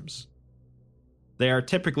organisms. They are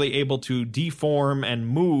typically able to deform and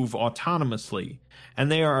move autonomously,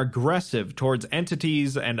 and they are aggressive towards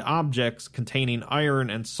entities and objects containing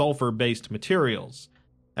iron and sulfur-based materials,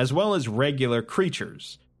 as well as regular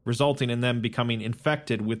creatures, resulting in them becoming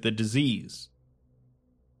infected with the disease.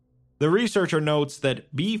 The researcher notes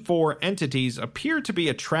that B4 entities appear to be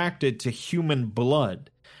attracted to human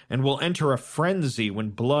blood, and will enter a frenzy when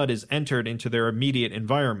blood is entered into their immediate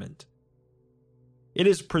environment. It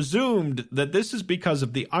is presumed that this is because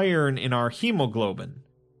of the iron in our hemoglobin,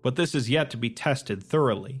 but this is yet to be tested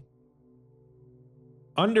thoroughly.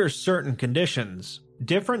 Under certain conditions,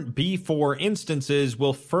 different B4 instances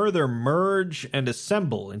will further merge and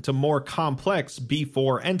assemble into more complex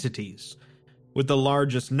B4 entities, with the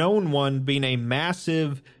largest known one being a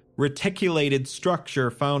massive, reticulated structure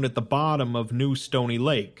found at the bottom of New Stony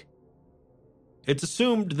Lake. It's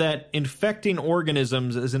assumed that infecting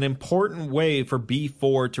organisms is an important way for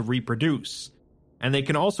B4 to reproduce, and they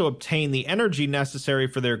can also obtain the energy necessary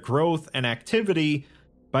for their growth and activity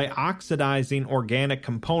by oxidizing organic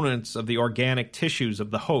components of the organic tissues of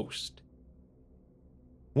the host.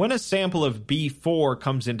 When a sample of B4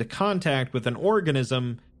 comes into contact with an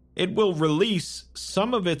organism, it will release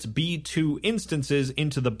some of its B2 instances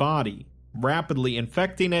into the body, rapidly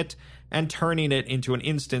infecting it and turning it into an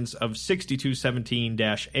instance of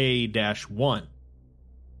 6217-A-1.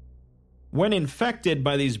 When infected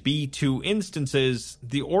by these B2 instances,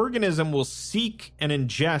 the organism will seek and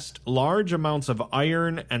ingest large amounts of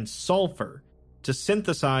iron and sulfur to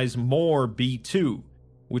synthesize more B2,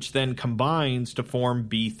 which then combines to form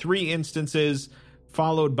B3 instances,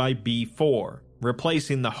 followed by B4,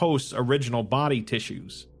 replacing the host's original body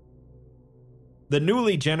tissues. The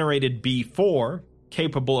newly generated B4,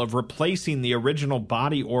 capable of replacing the original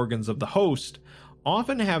body organs of the host,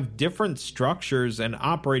 often have different structures and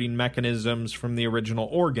operating mechanisms from the original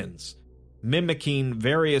organs, mimicking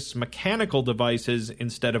various mechanical devices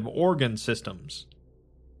instead of organ systems.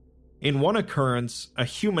 In one occurrence, a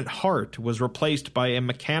human heart was replaced by a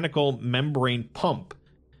mechanical membrane pump.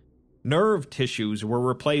 Nerve tissues were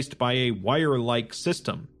replaced by a wire-like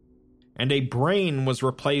system, and a brain was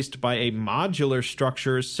replaced by a modular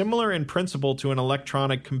structure similar in principle to an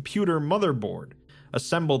electronic computer motherboard,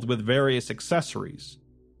 assembled with various accessories.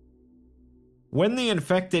 When the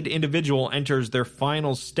infected individual enters their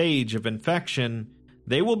final stage of infection,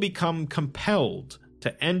 they will become compelled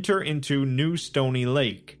to enter into New Stony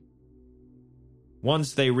Lake.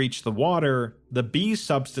 Once they reach the water, the B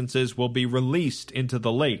substances will be released into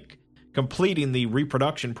the lake, completing the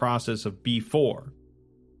reproduction process of B4.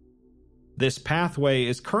 This pathway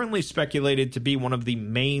is currently speculated to be one of the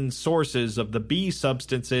main sources of the B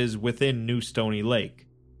substances within New Stony Lake.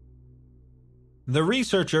 The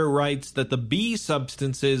researcher writes that the B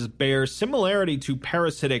substances bear similarity to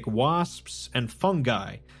parasitic wasps and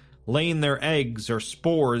fungi, laying their eggs or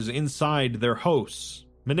spores inside their hosts,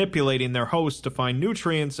 manipulating their hosts to find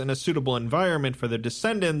nutrients and a suitable environment for their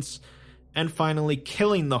descendants, and finally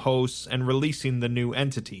killing the hosts and releasing the new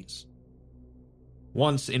entities.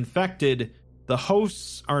 Once infected, the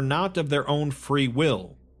hosts are not of their own free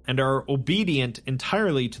will and are obedient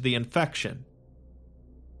entirely to the infection.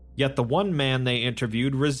 Yet the one man they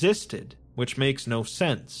interviewed resisted, which makes no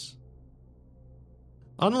sense.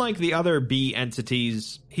 Unlike the other B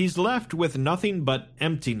entities, he's left with nothing but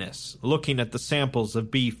emptiness looking at the samples of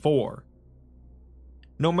B4.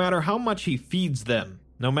 No matter how much he feeds them,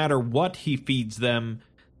 no matter what he feeds them,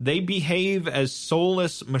 they behave as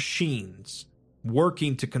soulless machines,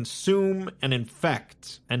 working to consume and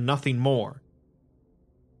infect, and nothing more.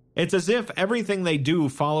 It's as if everything they do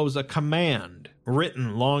follows a command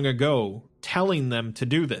written long ago, telling them to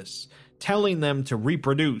do this, telling them to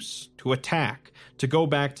reproduce, to attack, to go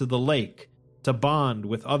back to the lake, to bond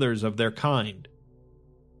with others of their kind.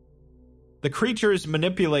 The creatures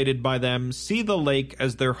manipulated by them see the lake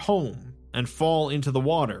as their home and fall into the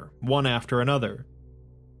water, one after another.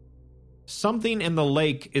 Something in the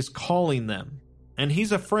lake is calling them, and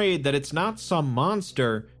he's afraid that it's not some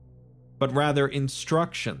monster, but rather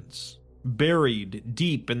instructions, buried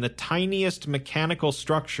deep in the tiniest mechanical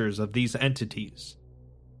structures of these entities.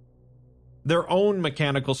 Their own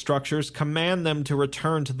mechanical structures command them to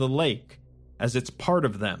return to the lake, as it's part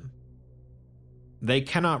of them. They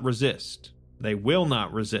cannot resist. They will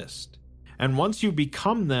not resist. And once you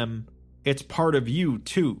become them, it's part of you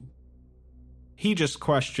too. He just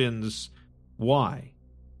questions, why?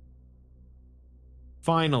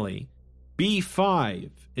 Finally,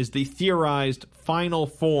 B5 is the theorized final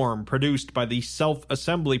form produced by the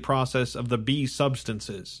self-assembly process of the B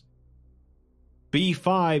substances.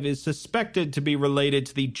 B5 is suspected to be related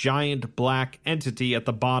to the giant black entity at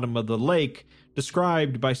the bottom of the lake,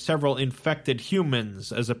 described by several infected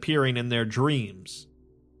humans as appearing in their dreams.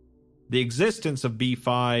 The existence of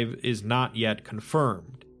B5 is not yet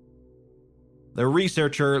confirmed. The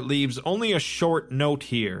researcher leaves only a short note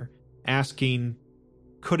here, asking,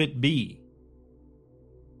 could it be?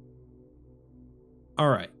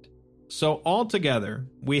 Alright, so altogether,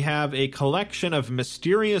 we have a collection of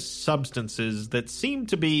mysterious substances that seem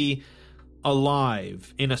to be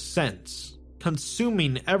alive, in a sense,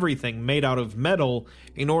 consuming everything made out of metal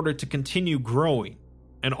in order to continue growing,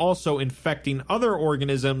 and also infecting other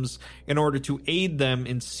organisms in order to aid them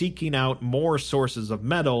in seeking out more sources of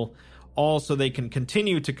metal, all so they can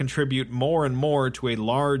continue to contribute more and more to a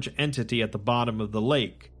large entity at the bottom of the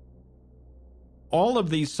lake. All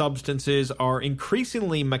of these substances are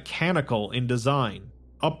increasingly mechanical in design,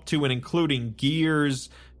 up to and including gears,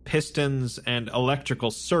 pistons, and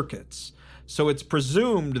electrical circuits, so it's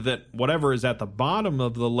presumed that whatever is at the bottom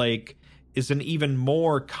of the lake is an even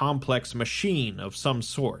more complex machine of some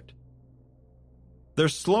sort. They're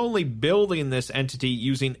slowly building this entity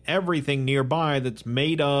using everything nearby that's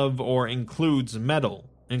made of or includes metal,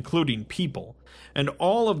 including people, and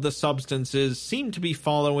all of the substances seem to be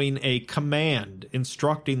following a command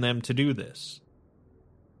instructing them to do this.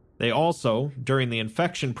 They also, during the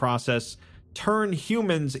infection process, turn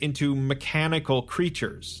humans into mechanical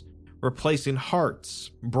creatures, replacing hearts,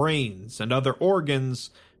 brains, and other organs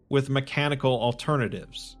with mechanical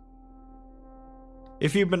alternatives.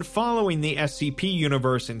 If you've been following the SCP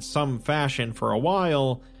universe in some fashion for a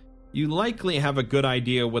while, you likely have a good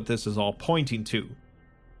idea what this is all pointing to,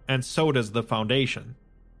 and so does the Foundation.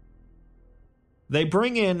 They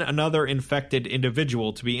bring in another infected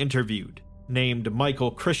individual to be interviewed, named Michael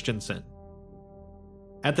Christensen.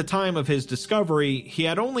 At the time of his discovery, he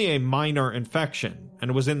had only a minor infection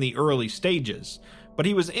and was in the early stages, but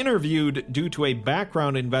he was interviewed due to a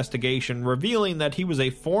background investigation revealing that he was a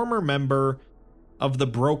former member of the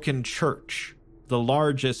Broken Church, the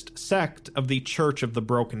largest sect of the Church of the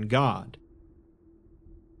Broken God.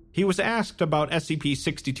 He was asked about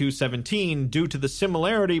SCP-6217 due to the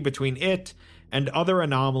similarity between it and other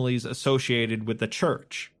anomalies associated with the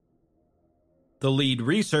Church. The lead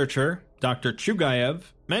researcher, Dr. Chugayev,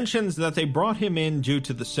 mentions that they brought him in due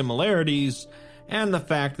to the similarities and the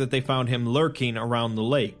fact that they found him lurking around the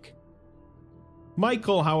lake.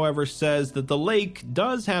 Michael, however, says that the lake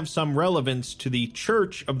does have some relevance to the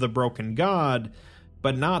Church of the Broken God,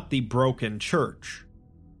 but not the Broken Church.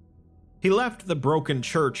 He left the Broken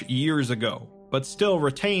Church years ago, but still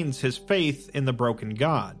retains his faith in the Broken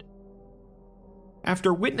God.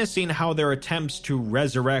 After witnessing how their attempts to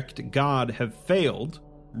resurrect God have failed,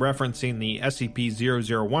 referencing the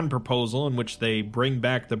SCP-001 proposal in which they bring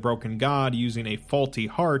back the Broken God using a faulty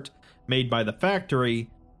heart made by the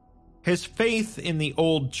factory, his faith in the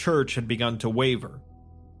old church had begun to waver.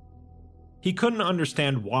 He couldn't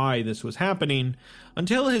understand why this was happening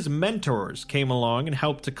until his mentors came along and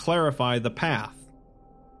helped to clarify the path.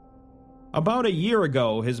 About a year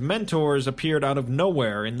ago, his mentors appeared out of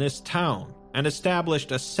nowhere in this town and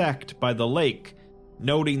established a sect by the lake,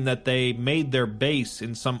 noting that they made their base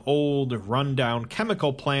in some old, rundown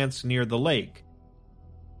chemical plants near the lake.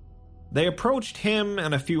 They approached him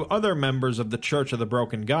and a few other members of the Church of the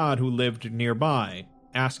Broken God who lived nearby,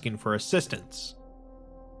 asking for assistance.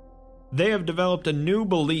 They have developed a new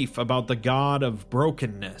belief about the god of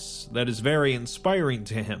brokenness that is very inspiring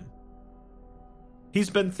to him. He's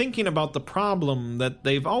been thinking about the problem that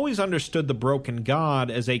they've always understood the broken god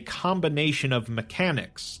as a combination of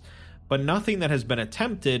mechanics, but nothing that has been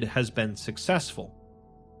attempted has been successful.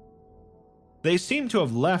 They seem to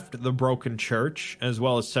have left the broken church, as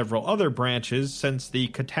well as several other branches, since the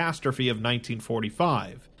catastrophe of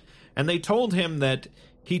 1945, and they told him that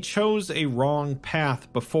he chose a wrong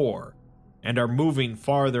path before, and are moving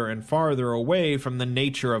farther and farther away from the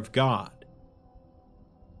nature of God.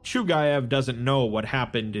 Chugayev doesn't know what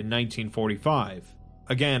happened in 1945,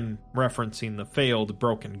 again referencing the failed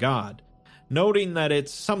broken god, noting that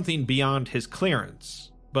it's something beyond his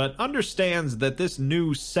clearance, but understands that this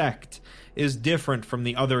new sect is different from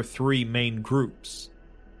the other three main groups.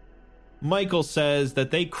 Michael says that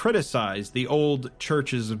they criticize the old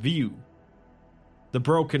church's view. The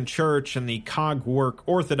broken church and the Cogwork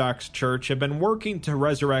Orthodox Church have been working to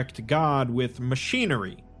resurrect God with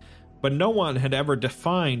machinery, but no one had ever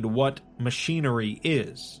defined what machinery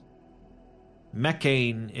is.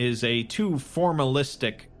 Mechane is a too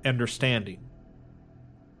formalistic understanding.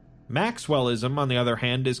 Maxwellism, on the other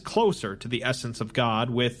hand, is closer to the essence of God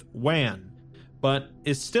with Wan, but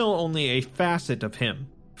is still only a facet of him,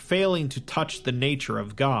 failing to touch the nature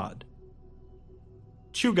of God.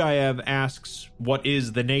 Chugayev asks, what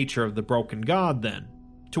is the nature of the broken god then?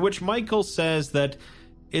 To which Michael says that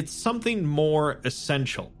it's something more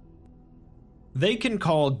essential. They can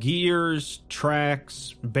call gears,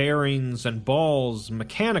 tracks, bearings, and balls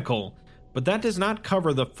mechanical, but that does not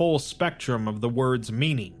cover the full spectrum of the word's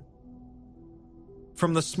meaning.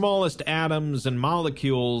 From the smallest atoms and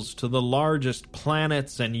molecules to the largest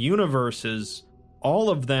planets and universes, all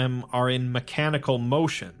of them are in mechanical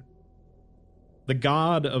motion. The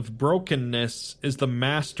god of brokenness is the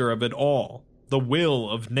master of it all, the will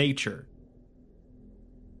of nature.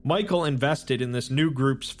 Michael invested in this new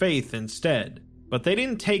group's faith instead, but they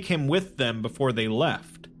didn't take him with them before they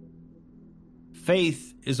left.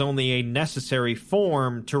 Faith is only a necessary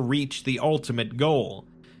form to reach the ultimate goal,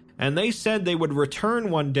 and they said they would return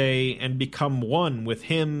one day and become one with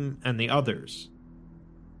him and the others.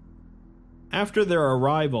 After their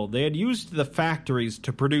arrival, they had used the factories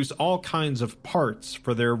to produce all kinds of parts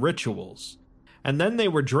for their rituals, and then they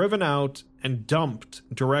were driven out and dumped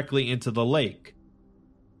directly into the lake.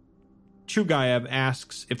 Chugayev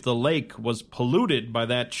asks if the lake was polluted by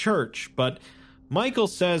that church, but Michael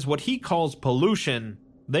says what he calls pollution,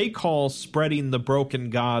 they call spreading the broken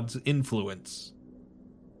god's influence.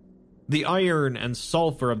 The iron and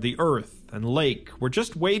sulfur of the earth and lake were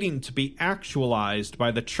just waiting to be actualized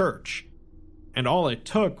by the church, and all it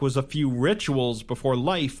took was a few rituals before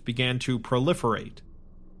life began to proliferate.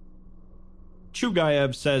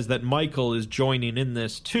 Chugayev says that Michael is joining in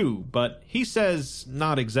this too, but he says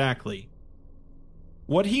not exactly.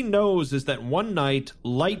 What he knows is that one night,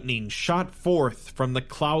 lightning shot forth from the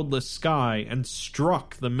cloudless sky and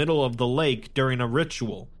struck the middle of the lake during a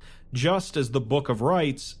ritual, just as the Book of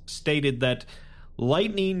Rites stated that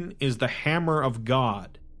lightning is the hammer of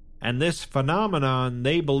God, and this phenomenon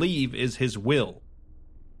they believe is his will.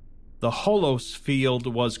 The Holos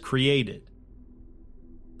field was created.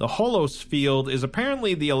 The Holos field is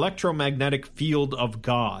apparently the electromagnetic field of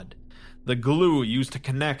God, the glue used to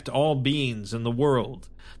connect all beings in the world,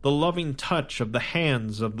 the loving touch of the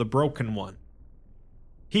hands of the Broken One.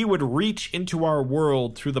 He would reach into our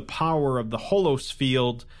world through the power of the Holos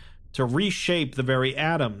field to reshape the very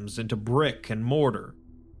atoms into brick and mortar.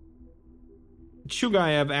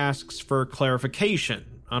 Chugayev asks for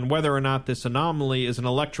clarification on whether or not this anomaly is an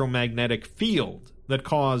electromagnetic field that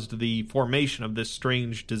caused the formation of this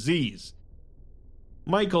strange disease.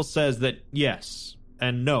 Michael says that yes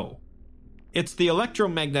and no. It's the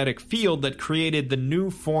electromagnetic field that created the new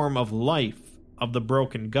form of life of the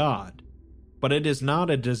broken god, but it is not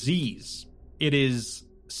a disease. It is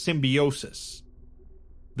symbiosis.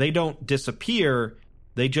 They don't disappear,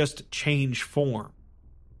 they just change form.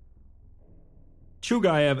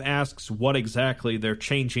 Chugayev asks what exactly they're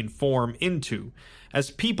changing form into,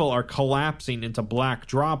 as people are collapsing into black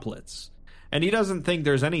droplets, and he doesn't think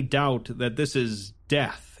there's any doubt that this is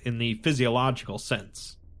death in the physiological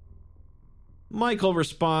sense. Michael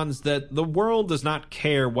responds that the world does not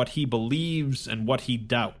care what he believes and what he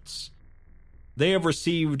doubts. They have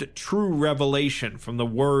received true revelation from the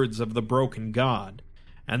words of the broken god,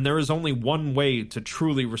 and there is only one way to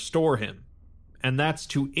truly restore him, and that's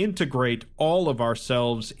to integrate all of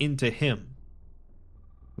ourselves into him.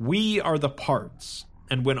 We are the parts,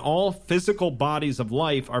 and when all physical bodies of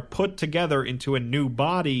life are put together into a new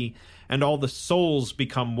body, and all the souls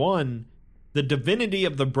become one, the divinity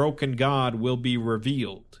of the broken god will be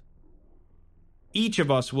revealed. Each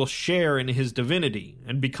of us will share in his divinity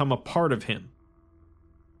and become a part of him.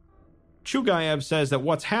 Chugayev says that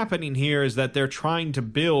what's happening here is that they're trying to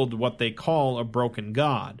build what they call a broken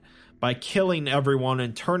god by killing everyone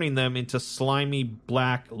and turning them into slimy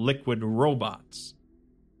black liquid robots.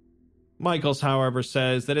 Michaels, however,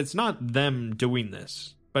 says that it's not them doing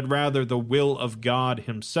this, but rather the will of God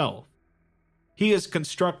himself. He is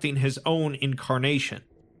constructing his own incarnation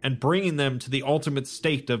and bringing them to the ultimate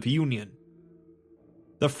state of union.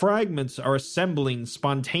 The fragments are assembling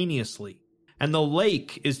spontaneously, and the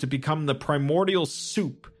lake is to become the primordial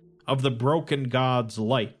soup of the broken god's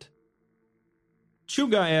light.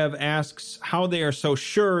 Chugayev asks how they are so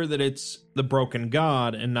sure that it's the broken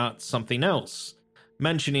god and not something else,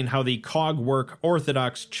 mentioning how the Cogwork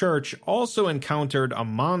Orthodox Church also encountered a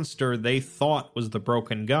monster they thought was the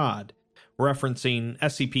broken god, referencing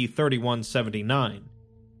SCP-3179.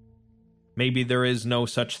 Maybe there is no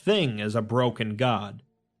such thing as a broken god.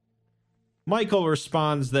 Michael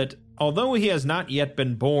responds that although he has not yet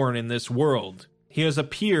been born in this world, he has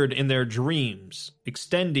appeared in their dreams,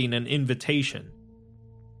 extending an invitation.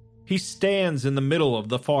 He stands in the middle of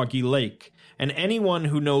the foggy lake, and anyone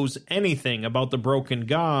who knows anything about the broken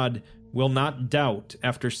god will not doubt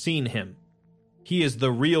after seeing him. He is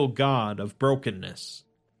the real god of brokenness.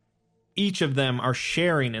 Each of them are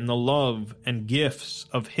sharing in the love and gifts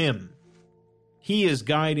of him. He is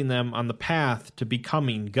guiding them on the path to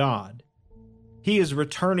becoming God. He is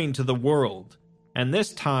returning to the world, and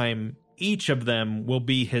this time, each of them will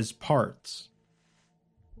be his parts.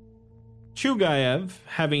 Chugayev,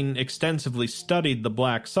 having extensively studied the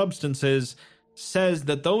black substances, says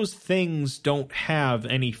that those things don't have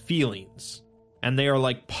any feelings, and they are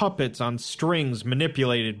like puppets on strings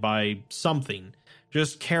manipulated by something,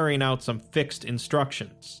 just carrying out some fixed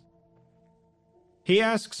instructions. He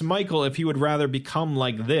asks Michael if he would rather become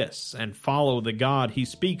like this and follow the god he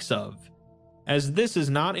speaks of, as this is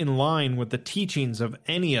not in line with the teachings of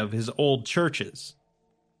any of his old churches.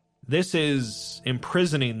 This is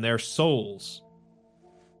imprisoning their souls.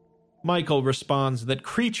 Michael responds that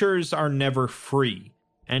creatures are never free,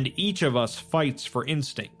 and each of us fights for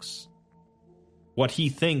instincts. What he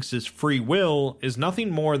thinks is free will is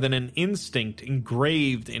nothing more than an instinct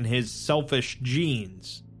engraved in his selfish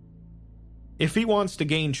genes. If he wants to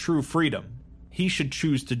gain true freedom, he should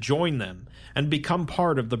choose to join them and become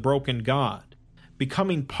part of the broken god,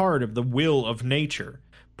 becoming part of the will of nature,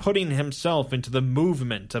 putting himself into the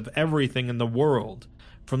movement of everything in the world,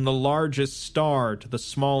 from the largest star to the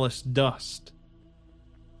smallest dust.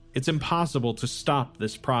 It's impossible to stop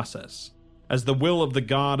this process, as the will of the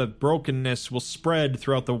god of brokenness will spread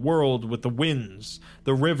throughout the world with the winds,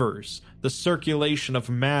 the rivers, the circulation of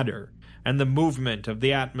matter, and the movement of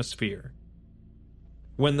the atmosphere.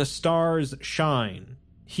 When the stars shine,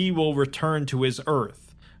 he will return to his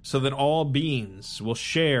earth, so that all beings will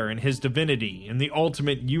share in his divinity in the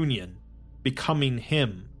ultimate union, becoming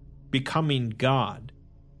him, becoming God.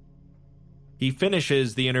 He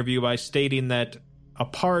finishes the interview by stating that,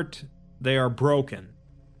 apart, they are broken,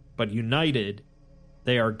 but united,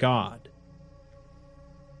 they are God.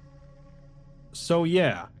 So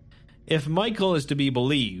yeah, if Michael is to be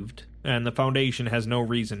believed, and the Foundation has no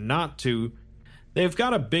reason not to, they've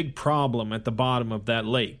got a big problem at the bottom of that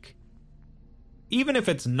lake. Even if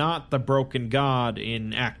it's not the broken god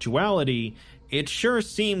in actuality, it sure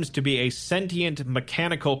seems to be a sentient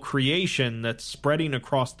mechanical creation that's spreading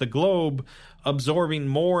across the globe, absorbing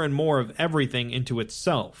more and more of everything into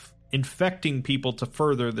itself, infecting people to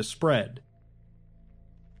further the spread.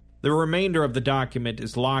 The remainder of the document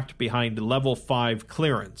is locked behind Level 5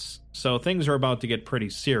 clearance, so things are about to get pretty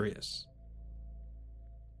serious.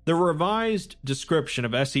 The revised description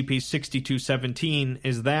of SCP-6217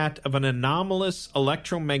 is that of an anomalous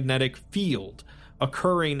electromagnetic field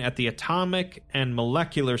occurring at the atomic and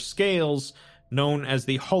molecular scales known as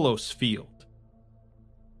the Holos field.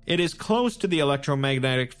 It is close to the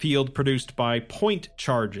electromagnetic field produced by point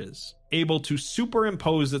charges, able to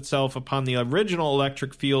superimpose itself upon the original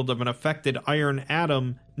electric field of an affected iron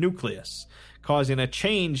atom nucleus, causing a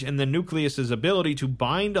change in the nucleus's ability to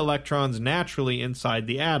bind electrons naturally inside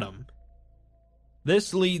the atom.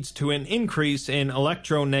 This leads to an increase in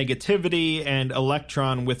electronegativity and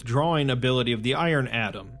electron withdrawing ability of the iron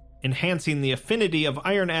atom, enhancing the affinity of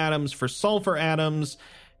iron atoms for sulfur atoms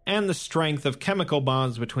and the strength of chemical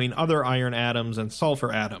bonds between other iron atoms and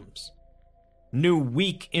sulfur atoms. New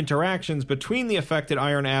weak interactions between the affected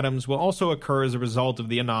iron atoms will also occur as a result of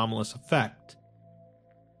the anomalous effect.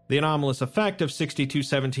 The anomalous effect of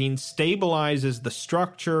 6217 stabilizes the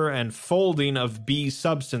structure and folding of B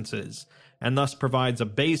substances, and thus provides a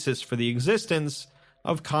basis for the existence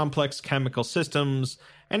of complex chemical systems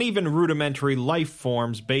and even rudimentary life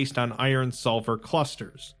forms based on iron-sulfur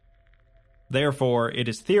clusters. Therefore, it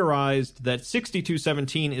is theorized that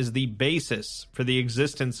 6217 is the basis for the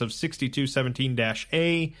existence of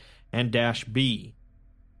 6217-A and -B.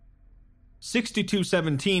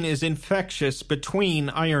 6217 is infectious between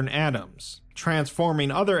iron atoms, transforming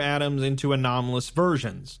other atoms into anomalous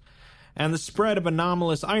versions, and the spread of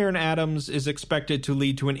anomalous iron atoms is expected to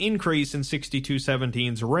lead to an increase in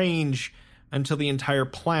 6217's range until the entire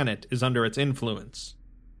planet is under its influence.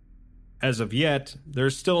 As of yet,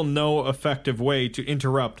 there's still no effective way to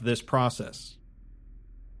interrupt this process.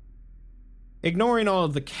 Ignoring all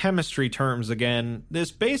of the chemistry terms again,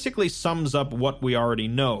 this basically sums up what we already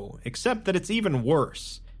know, except that it's even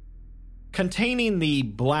worse. Containing the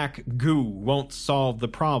black goo won't solve the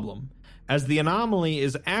problem, as the anomaly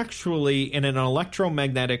is actually in an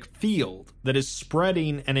electromagnetic field that is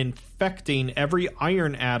spreading and infecting every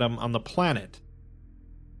iron atom on the planet.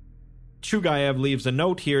 Chugayev leaves a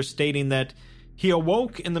note here stating that he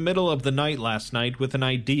awoke in the middle of the night last night with an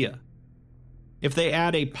idea. If they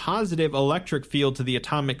add a positive electric field to the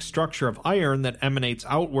atomic structure of iron that emanates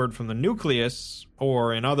outward from the nucleus,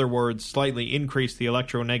 or in other words, slightly increase the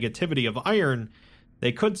electronegativity of iron,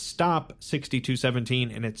 they could stop 6217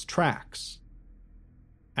 in its tracks.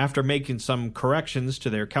 After making some corrections to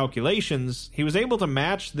their calculations, he was able to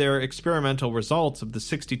match their experimental results of the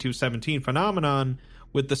 6217 phenomenon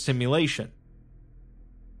with the simulation.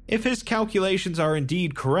 If his calculations are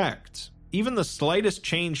indeed correct, even the slightest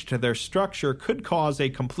change to their structure could cause a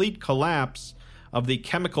complete collapse of the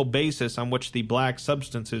chemical basis on which the black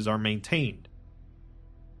substances are maintained.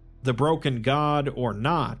 The broken god or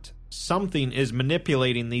not, something is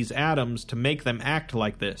manipulating these atoms to make them act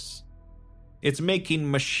like this. It's making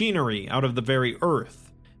machinery out of the very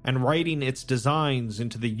earth and writing its designs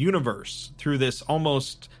into the universe through this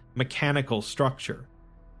almost mechanical structure.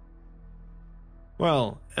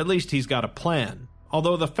 Well, at least he's got a plan,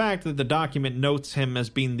 although the fact that the document notes him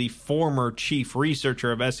as being the former chief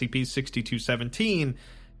researcher of SCP-6217,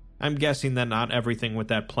 I'm guessing that not everything with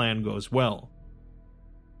that plan goes well.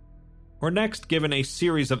 We're next given a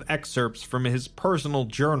series of excerpts from his personal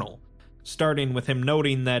journal, starting with him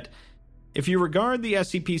noting that if you regard the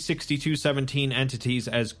SCP-6217 entities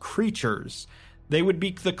as creatures, they would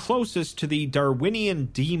be the closest to the Darwinian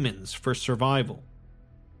demons for survival.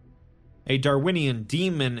 A Darwinian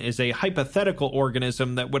demon is a hypothetical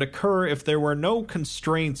organism that would occur if there were no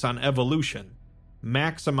constraints on evolution,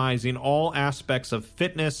 maximizing all aspects of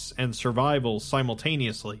fitness and survival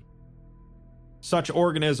simultaneously. Such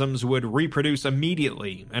organisms would reproduce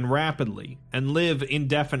immediately and rapidly, and live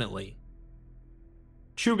indefinitely.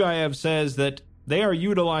 Chugayev says that they are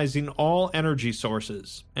utilizing all energy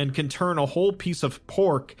sources, and can turn a whole piece of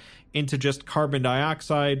pork into just carbon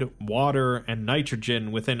dioxide, water, and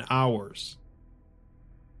nitrogen within hours.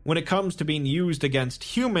 When it comes to being used against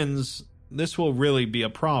humans, this will really be a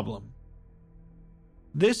problem.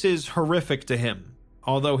 This is horrific to him,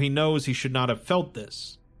 although he knows he should not have felt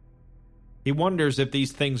this. He wonders if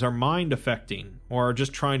these things are mind-affecting, or are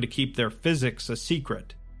just trying to keep their physics a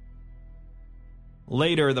secret.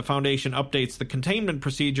 Later, the Foundation updates the containment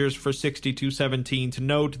procedures for 6217 to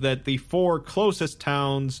note that the 4 closest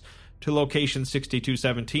towns to location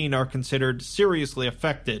 6217 are considered seriously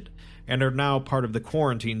affected and are now part of the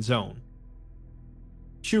quarantine zone.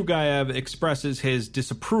 Chugayev expresses his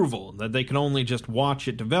disapproval that they can only just watch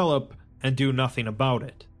it develop and do nothing about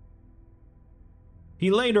it. He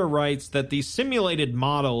later writes that the simulated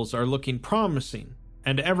models are looking promising,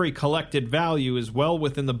 and every collected value is well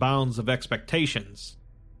within the bounds of expectations.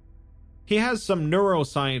 He has some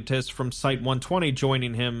neuroscientists from Site-120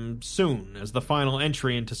 joining him soon as the final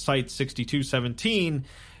entry into Site-6217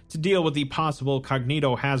 to deal with the possible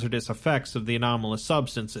cognitohazardous effects of the anomalous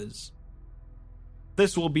substances.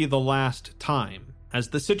 This will be the last time, as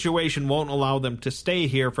the situation won't allow them to stay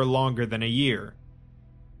here for longer than a year.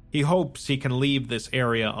 He hopes he can leave this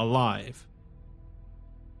area alive.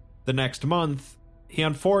 The next month, he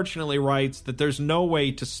unfortunately writes that there's no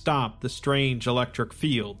way to stop the strange electric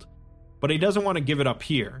field, but he doesn't want to give it up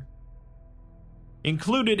here.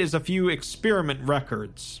 Included is a few experiment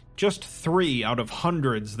records, just 3 out of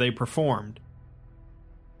hundreds they performed.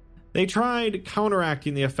 They tried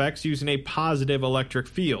counteracting the effects using a positive electric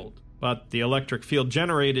field, but the electric field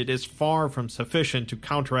generated is far from sufficient to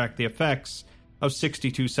counteract the effects of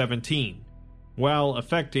 6217, while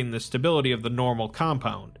affecting the stability of the normal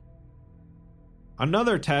compound.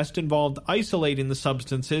 Another test involved isolating the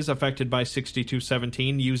substances affected by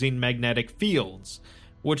 6217 using magnetic fields,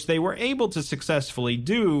 which they were able to successfully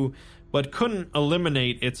do, but couldn't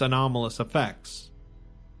eliminate its anomalous effects.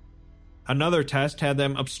 Another test had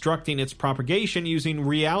them obstructing its propagation using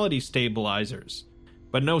reality stabilizers,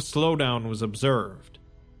 but no slowdown was observed.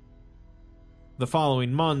 The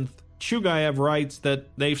following month, Chugayev writes that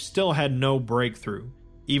they've still had no breakthrough,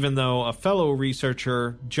 even though a fellow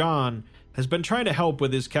researcher, John, has been trying to help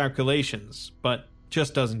with his calculations, but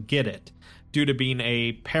just doesn't get it, due to being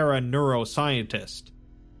a para-neuroscientist.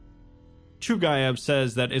 Chugayev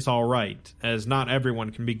says that it's alright, as not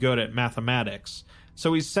everyone can be good at mathematics,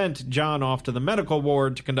 so he's sent John off to the medical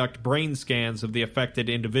ward to conduct brain scans of the affected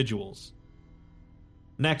individuals.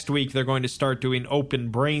 Next week they're going to start doing open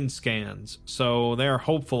brain scans, so they're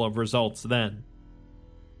hopeful of results then.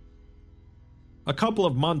 A couple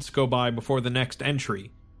of months go by before the next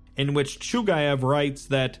entry, in which Chugayev writes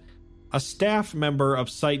that a staff member of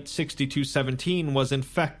Site-6217 was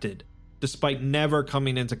infected, despite never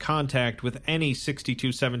coming into contact with any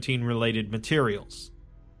 6217-related materials.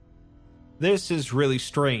 This is really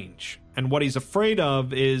strange, and what he's afraid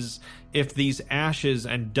of is if these ashes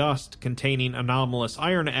and dust containing anomalous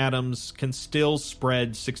iron atoms can still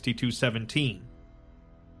spread 6217.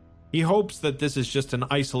 He hopes that this is just an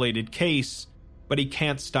isolated case, but he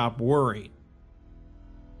can't stop worrying.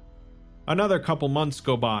 Another couple months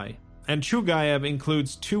go by, and Chugayev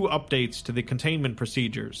includes 2 updates to the containment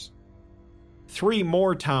procedures. 3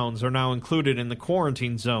 more towns are now included in the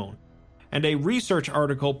quarantine zone, and a research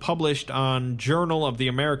article published on Journal of the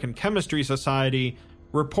American Chemistry Society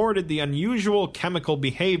reported the unusual chemical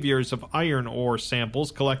behaviors of iron ore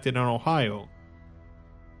samples collected in Ohio.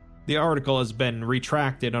 The article has been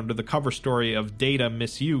retracted under the cover story of data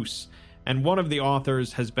misuse, and one of the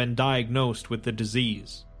authors has been diagnosed with the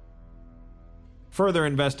disease. Further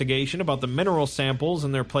investigation about the mineral samples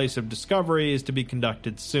and their place of discovery is to be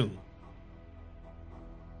conducted soon.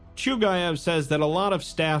 Chugayev says that a lot of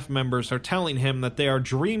staff members are telling him that they are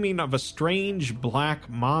dreaming of a strange black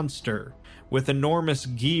monster with enormous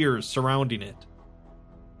gears surrounding it.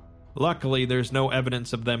 Luckily, there's no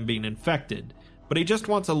evidence of them being infected, but he just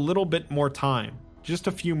wants a little bit more time, just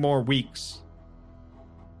a few more weeks.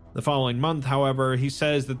 The following month, however, he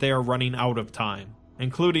says that they are running out of time,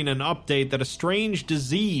 including an update that a strange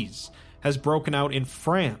disease has broken out in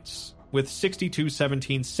France with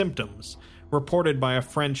 6217 symptoms, reported by a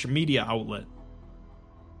French media outlet.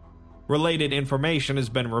 Related information has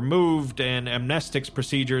been removed, and amnestics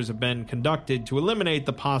procedures have been conducted to eliminate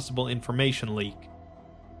the possible information leak.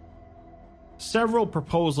 Several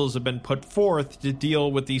proposals have been put forth to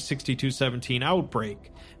deal with the 6217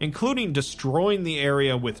 outbreak, including destroying the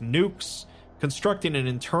area with nukes, constructing an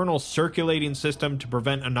internal circulating system to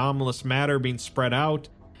prevent anomalous matter being spread out,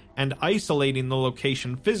 and isolating the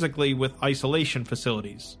location physically with isolation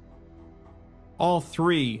facilities. All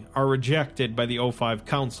 3 are rejected by the O5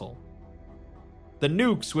 Council. The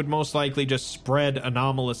nukes would most likely just spread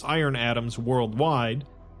anomalous iron atoms worldwide.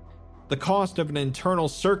 The cost of an internal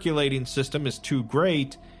circulating system is too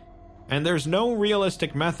great, and there's no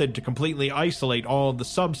realistic method to completely isolate all of the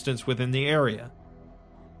substance within the area.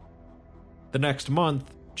 The next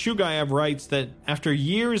month, Chugayev writes that after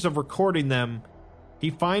years of recording them, he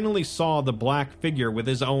finally saw the black figure with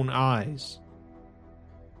his own eyes.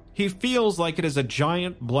 He feels like it is a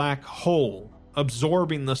giant black hole,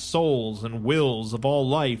 absorbing the souls and wills of all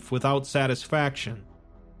life without satisfaction.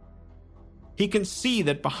 He can see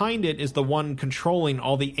that behind it is the one controlling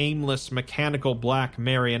all the aimless mechanical black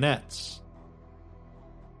marionettes.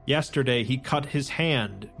 Yesterday he cut his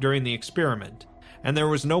hand during the experiment, and there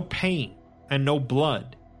was no pain and no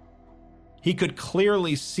blood. He could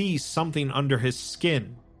clearly see something under his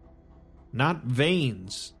skin. Not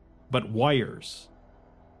veins, but wires.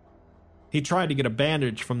 He tried to get a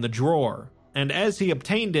bandage from the drawer, and as he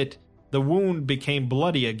obtained it, the wound became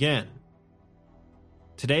bloody again.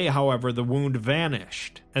 Today, however, the wound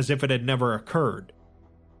vanished, as if it had never occurred.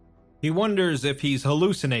 He wonders if he's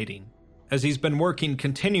hallucinating, as he's been working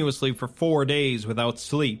continuously for 4 days without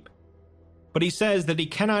sleep. But he says that he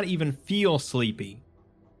cannot even feel sleepy,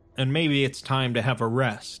 and maybe it's time to have a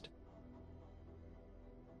rest.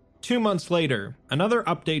 2 months later, another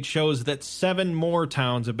update shows that 7 more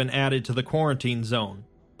towns have been added to the quarantine zone,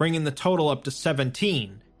 bringing the total up to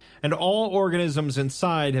 17, and all organisms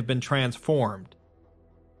inside have been transformed.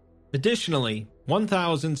 Additionally,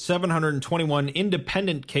 1,721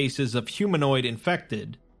 independent cases of humanoid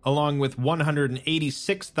infected, along with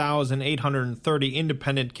 186,830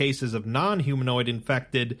 independent cases of non-humanoid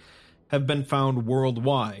infected, have been found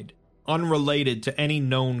worldwide, unrelated to any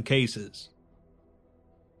known cases.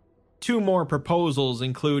 2 more proposals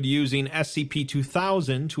include using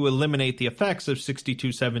SCP-2000 to eliminate the effects of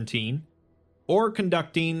 6217, or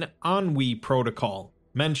conducting Ennui Protocol,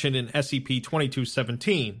 mentioned in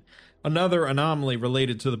SCP-6217, another anomaly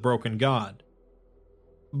related to the Broken God.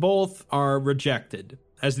 Both are rejected,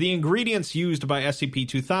 as the ingredients used by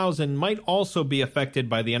SCP-2000 might also be affected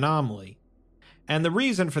by the anomaly, and the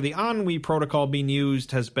reason for the Ennui Protocol being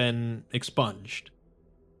used has been expunged.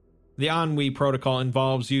 The Ennui Protocol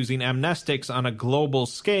involves using amnestics on a global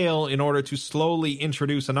scale in order to slowly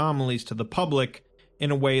introduce anomalies to the public in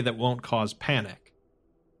a way that won't cause panic.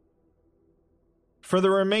 For the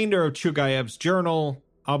remainder of Chugayev's journal,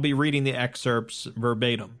 I'll be reading the excerpts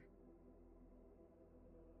verbatim.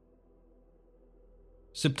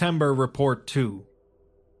 September Report 2.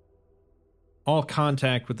 All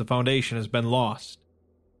contact with the Foundation has been lost.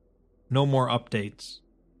 No more updates.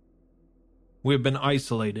 We have been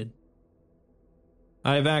isolated.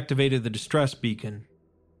 I have activated the distress beacon.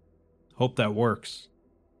 Hope that works.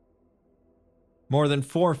 More than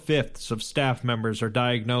 4/5 of staff members are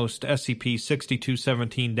diagnosed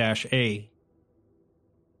SCP-6217-A.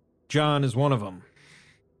 John is one of them.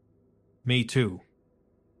 Me too.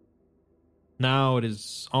 Now it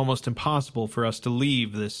is almost impossible for us to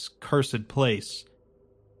leave this cursed place.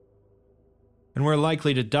 And we're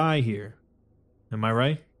likely to die here. Am I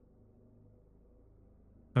right?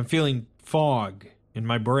 I'm feeling fog in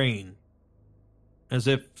my brain, as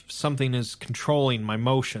if something is controlling my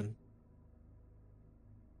motion.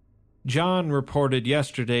 John reported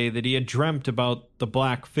yesterday that he had dreamt about the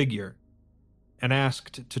black figure and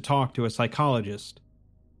asked to talk to a psychologist.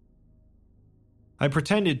 I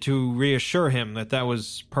pretended to reassure him that that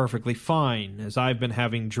was perfectly fine, as I've been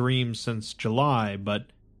having dreams since July, but,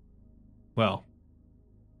 well,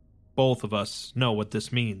 both of us know what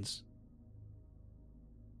this means.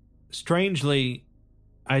 Strangely,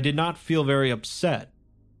 I did not feel very upset,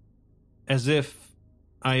 as if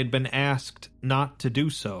I had been asked not to do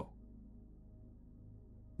so.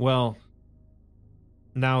 Well,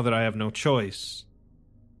 now that I have no choice,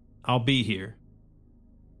 I'll be here,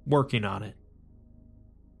 working on it.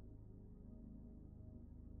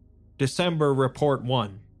 December Report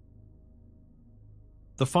 1.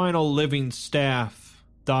 The final living staff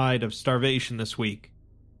died of starvation this week.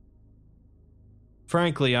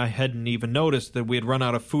 Frankly, I hadn't even noticed that we had run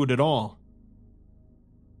out of food at all.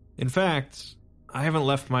 In fact, I haven't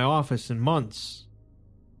left my office in months.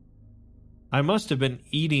 I must have been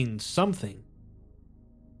eating something.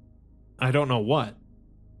 I don't know what.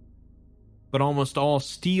 But almost all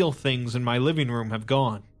steel things in my living room have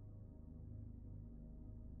gone.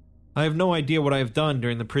 I have no idea what I have done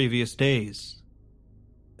during the previous days.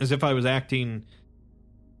 As if I was acting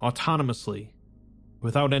autonomously,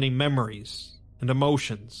 without any memories and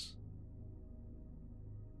emotions.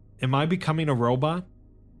 Am I becoming a robot?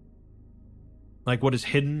 Like what is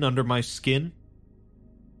hidden under my skin?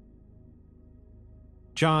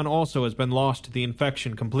 John also has been lost to the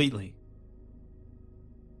infection completely.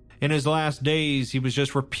 In his last days, he was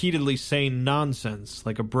just repeatedly saying nonsense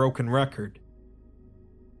like a broken record.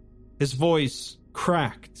 His voice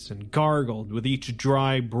cracked and gargled with each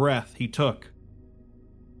dry breath he took.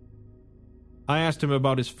 I asked him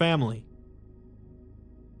about his family.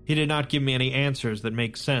 He did not give me any answers that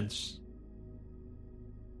make sense.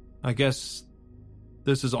 I guess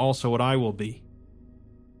this is also what I will be.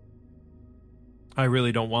 I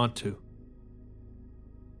really don't want to.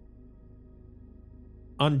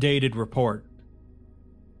 Undated report.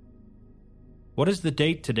 What is the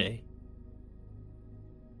date today?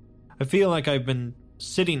 I feel like I've been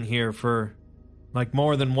sitting here for like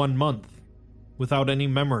more than 1 month without any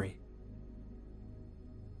memory.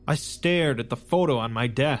 I stared at the photo on my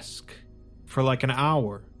desk for like an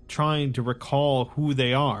hour, trying to recall who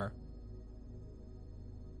they are.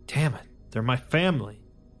 Damn it, they're my family.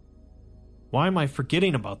 Why am I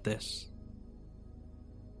forgetting about this?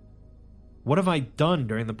 What have I done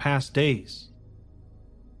during the past days?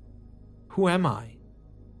 Who am I?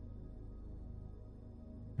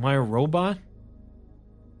 Am I a robot?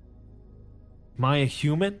 Am I a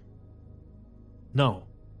human? No,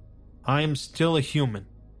 I am still a human.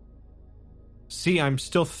 See, I'm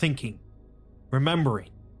still thinking, remembering.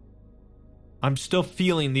 I'm still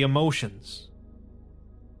feeling the emotions.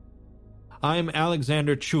 I am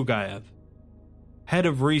Alexander Chugayev, head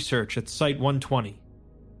of research at Site-120.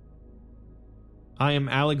 I am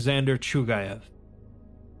Alexander Chugayev.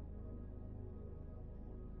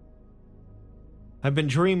 I've been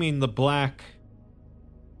dreaming the black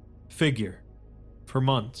figure for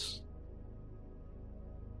months.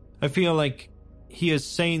 I feel like he is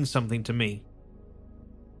saying something to me,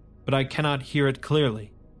 but I cannot hear it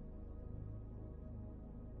clearly.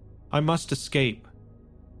 I must escape.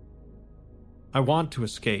 I want to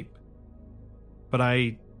escape. but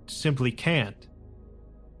I simply can't.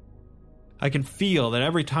 I can feel that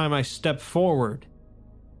every time I step forward,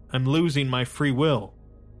 I'm losing my free will.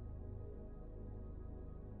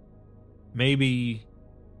 Maybe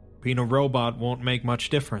being a robot won't make much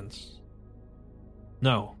difference.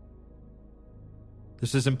 No.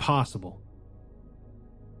 This is impossible.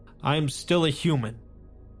 I am still a human.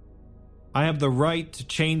 I have the right to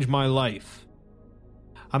change my life.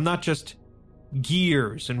 I'm not just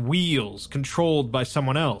gears and wheels controlled by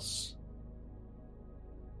someone else.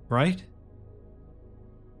 Right?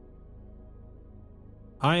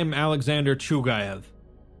 I am Alexander Chugayev.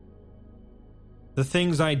 The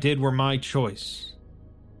things I did were my choice.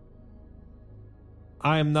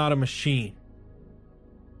 I am not a machine.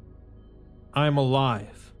 I am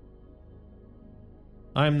alive.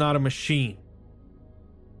 I am not a machine.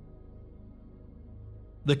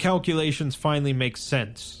 The calculations finally make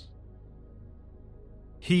sense.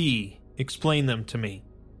 He explained them to me.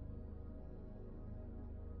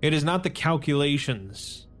 It is not the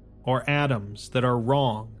calculations or atoms that are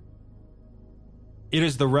wrong. It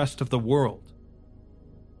is the rest of the world.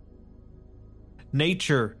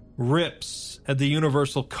 Nature rips at the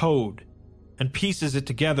universal code and pieces it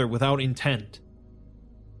together without intent.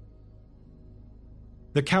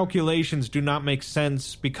 The calculations do not make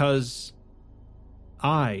sense because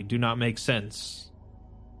I do not make sense.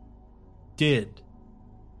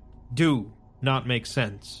 Do not make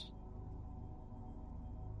sense.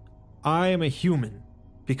 I am a human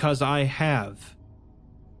because I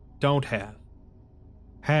don't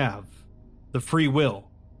have the free will.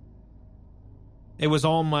 It was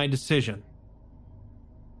all my decision,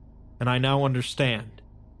 and I now understand.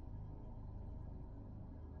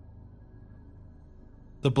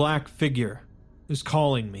 The black figure is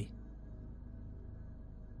calling me.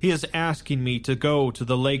 He is asking me to go to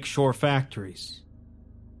the lakeshore factories.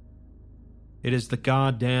 It is the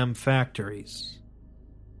goddamn factories.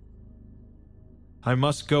 I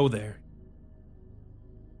must go there.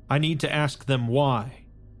 I need to ask them why,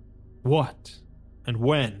 what, and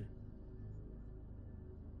when.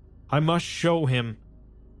 I must show him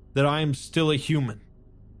that I am still a human.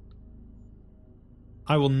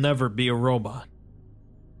 I will never be a robot.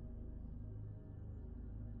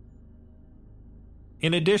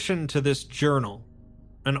 In addition to this journal,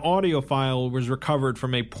 an audio file was recovered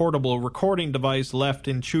from a portable recording device left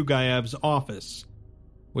in Chugayev's office,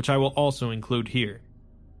 which I will also include here.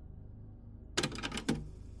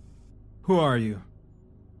 Who are you?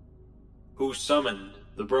 Who summoned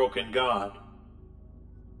the broken god?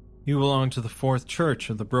 You belong to the Fourth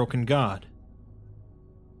Church of the Broken God.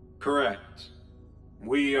 Correct.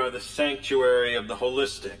 We are the sanctuary of the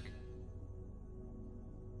holistic.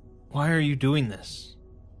 Why are you doing this?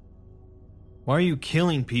 Why are you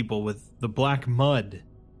killing people with the black mud?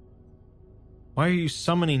 Why are you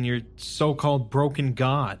summoning your so-called broken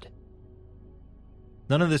god?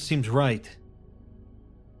 None of this seems right.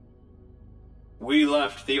 We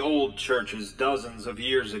left the old churches dozens of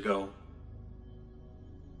years ago.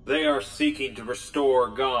 They are seeking to restore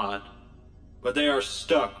God, but they are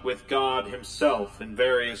stuck with God himself in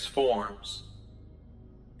various forms.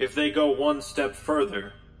 If they go one step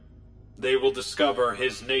further, they will discover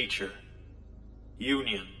his nature,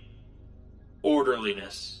 union,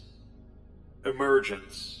 orderliness,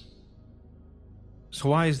 emergence. So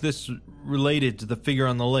why is this related to the figure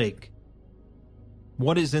on the lake?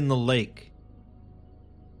 What is in the lake?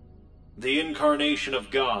 The incarnation of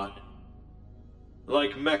God.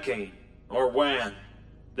 Like Mekane or Wan,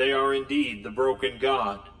 they are indeed the broken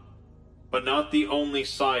god, but not the only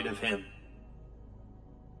side of him.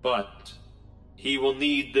 But he will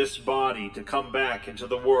need this body to come back into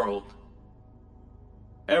the world.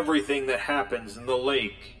 Everything that happens in the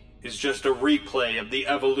lake is just a replay of the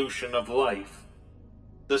evolution of life,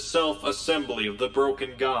 the self-assembly of the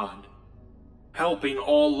broken god, helping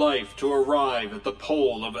all life to arrive at the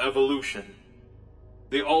pole of evolution,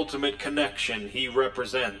 the ultimate connection he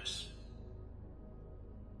represents.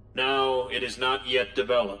 Now it is not yet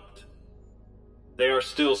developed. They are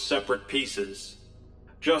still separate pieces,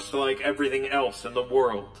 just like everything else in the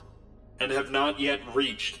world, and have not yet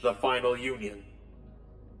reached the final union.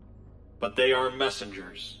 But they are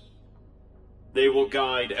messengers. They will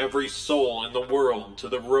guide every soul in the world to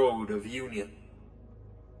the road of union.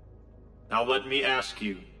 Now let me ask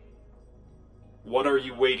you, what are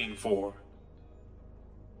you waiting for?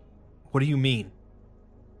 What do you mean?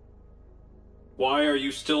 Why are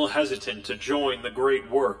you still hesitant to join the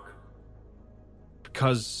great work?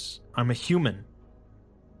 Because I'm a human.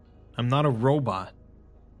 I'm not a robot.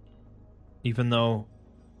 Even though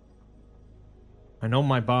I know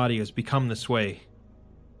my body has become this way,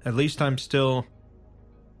 at least I'm still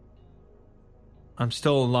I'm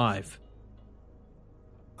still alive.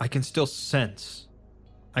 I can still sense.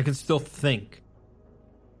 I can still think.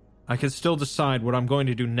 I can still decide what I'm going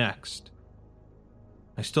to do next.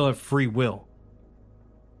 I still have free will.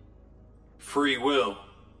 Free will.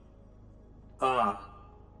 Ah,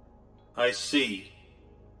 I see.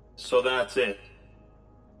 So that's it.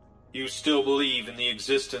 You still believe in the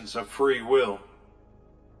existence of free will.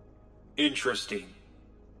 Interesting.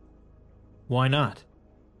 Why not?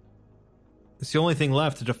 It's the only thing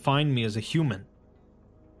left to define me as a human.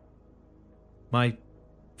 My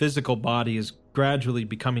physical body is gradually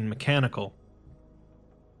becoming mechanical.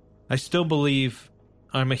 I still believe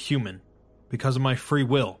I'm a human because of my free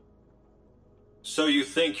will. So you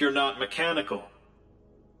think you're not mechanical?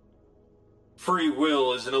 Free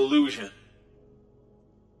will is an illusion.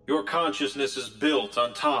 Your consciousness is built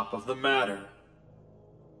on top of the matter.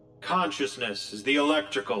 Consciousness is the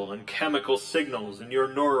electrical and chemical signals in your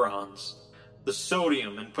neurons, the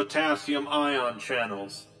sodium and potassium ion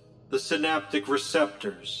channels, the synaptic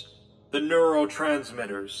receptors, the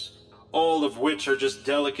neurotransmitters, all of which are just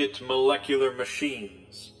delicate molecular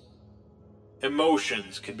machines.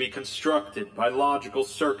 Emotions can be constructed by logical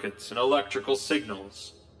circuits and electrical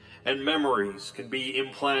signals, and memories can be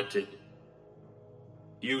implanted.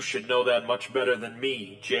 You should know that much better than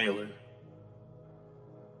me, jailer.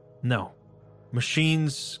 No.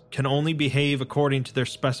 Machines can only behave according to their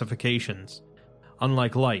specifications,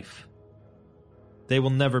 unlike life. They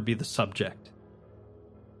will never be the subject.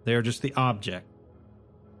 They are just the object.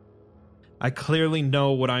 I clearly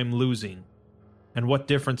know what I'm losing, and what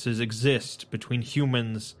differences exist between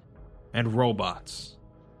humans and robots.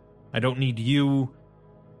 I don't need you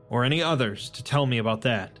or any others to tell me about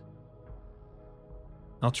that.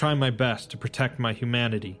 I'll try my best to protect my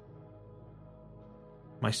humanity.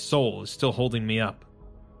 My soul is still holding me up.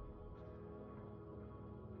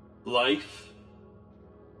 Life?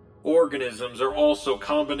 Organisms are also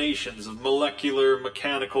combinations of molecular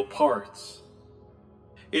mechanical parts.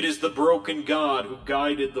 It is the broken God who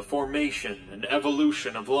guided the formation and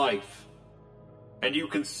evolution of life, and you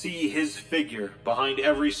can see his figure behind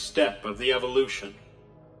every step of the evolution.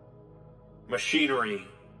 Machinery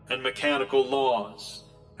and mechanical laws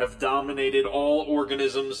have dominated all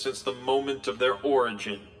organisms since the moment of their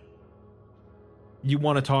origin. You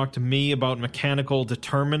want to talk to me about mechanical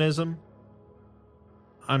determinism?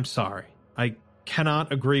 I'm sorry. I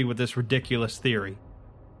cannot agree with this ridiculous theory.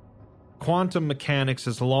 Quantum mechanics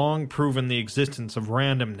has long proven the existence of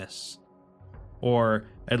randomness. Or,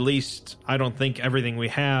 at least, I don't think everything we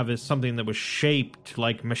have is something that was shaped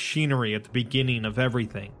like machinery at the beginning of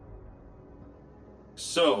everything.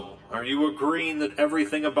 So, are you agreeing that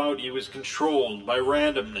everything about you is controlled by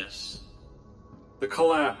randomness? The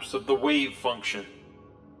collapse of the wave function.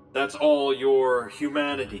 That's all your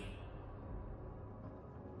humanity.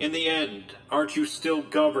 In the end, aren't you still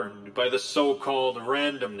governed by the so-called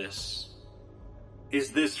randomness?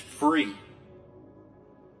 Is this free?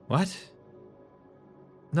 What?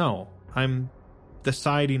 No, I'm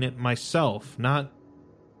deciding it myself, not...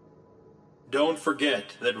 Don't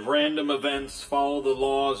forget that random events follow the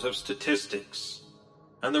laws of statistics,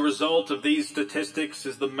 and the result of these statistics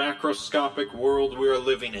is the macroscopic world we are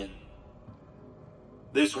living in.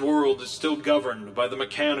 This world is still governed by the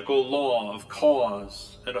mechanical law of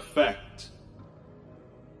cause and effect.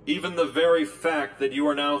 Even the very fact that you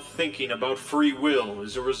are now thinking about free will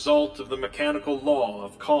is a result of the mechanical law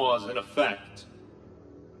of cause and effect.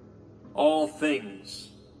 All things,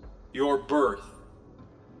 your birth,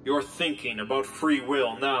 your thinking about free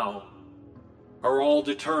will now, are all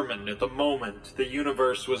determined at the moment the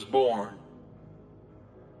universe was born.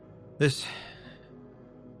 This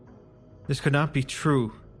could not be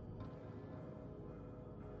true.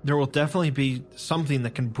 There will definitely be something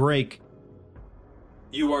that can break.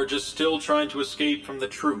 You are just still trying to escape from the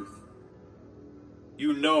truth.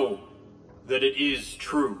 You know that it is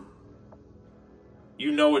true.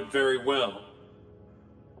 You know it very well.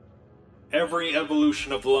 Every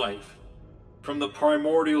evolution of life, from the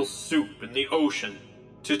primordial soup in the ocean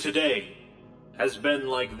to today, has been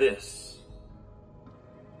like this.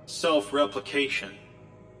 Self-replication,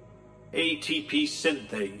 ATP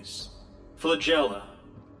synthase, flagella,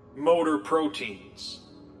 motor proteins.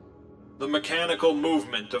 The mechanical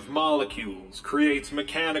movement of molecules creates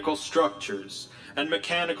mechanical structures, and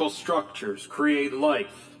mechanical structures create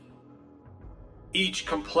life. Each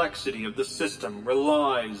complexity of the system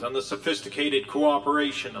relies on the sophisticated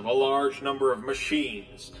cooperation of a large number of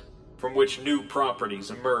machines from which new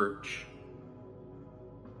properties emerge.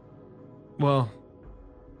 Well,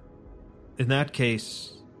 in that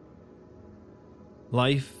case,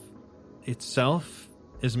 life itself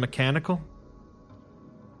is mechanical?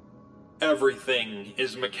 everything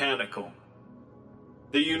is mechanical.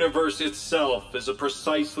 The universe itself is a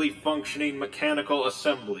precisely functioning mechanical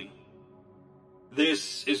assembly.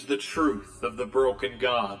 This is the truth of the broken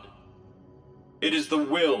God. It is the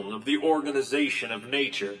will of the organization of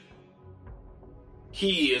nature.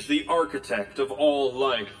 He is the architect of all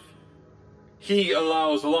life. He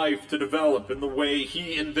allows life to develop in the way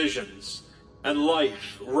he envisions, and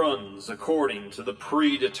life runs according to the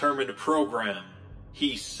predetermined program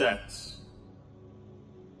he sets.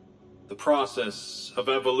 The process of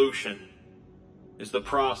evolution is the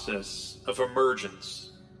process of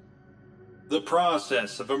emergence. The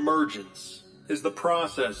process of emergence is the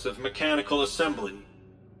process of mechanical assembly,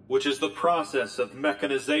 which is the process of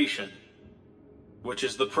mechanization, which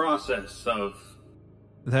is the process of...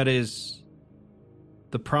 That is,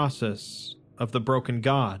 the process of the broken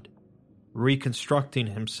God reconstructing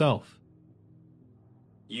himself.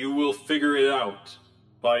 You will figure it out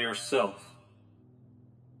by yourself.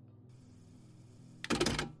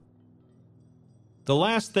 The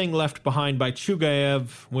last thing left behind by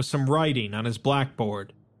Chugayev was some writing on his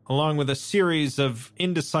blackboard, along with a series of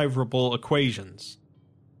indecipherable equations.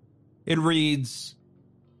 It reads,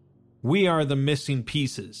 "We are the missing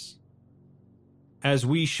pieces, as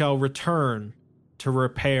we shall return to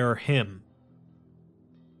repair him.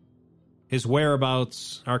 His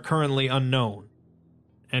whereabouts are currently unknown,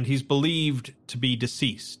 and he's believed to be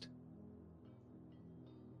deceased."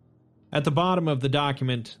 At the bottom of the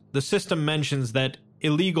document, the system mentions that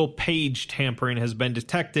illegal page tampering has been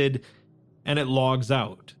detected, and it logs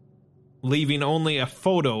out, leaving only a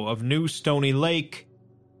photo of New Stony Lake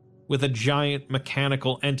with a giant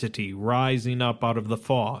mechanical entity rising up out of the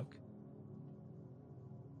fog.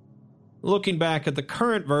 Looking back at the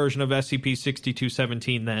current version of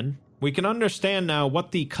SCP-6217 then, we can understand now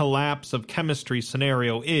what the collapse of chemistry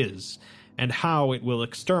scenario is, and how it will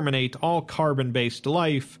exterminate all carbon-based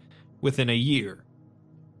life within a year.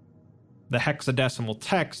 The hexadecimal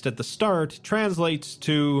text at the start translates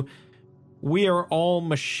to, "We are all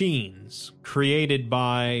machines created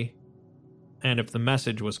by," and if the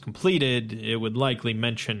message was completed, it would likely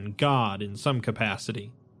mention God in some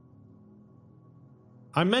capacity.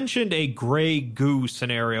 I mentioned a gray goo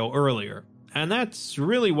scenario earlier, and that's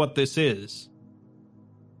really what this is.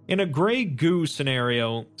 In a gray goo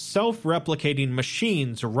scenario, self-replicating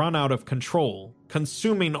machines run out of control,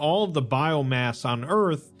 consuming all of the biomass on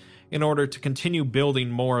Earth in order to continue building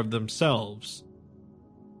more of themselves.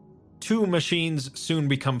 2 machines soon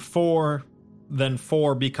become 4, then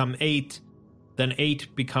 4 become 8, then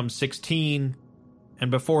 8 becomes 16,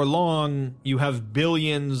 and before long, you have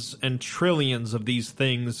billions and trillions of these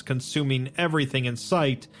things consuming everything in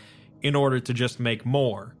sight in order to just make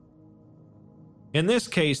more. In this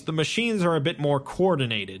case, the machines are a bit more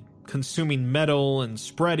coordinated, consuming metal and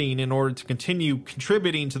spreading in order to continue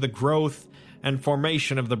contributing to the growth and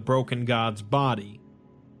formation of the broken God's body.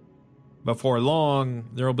 Before long,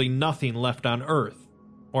 there will be nothing left on Earth,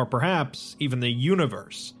 or perhaps even the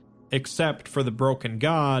universe, except for the broken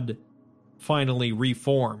God finally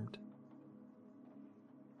reformed.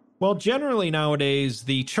 While generally nowadays,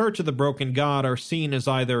 the Church of the Broken God are seen as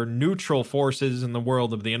either neutral forces in the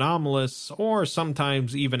world of the anomalous, or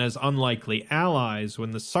sometimes even as unlikely allies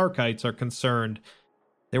when the Sarkites are concerned,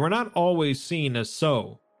 they were not always seen as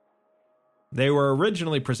so. They were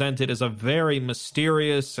originally presented as a very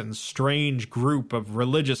mysterious and strange group of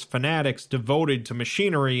religious fanatics devoted to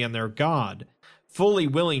machinery and their God, fully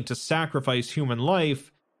willing to sacrifice human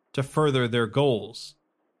life to further their goals.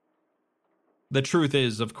 The truth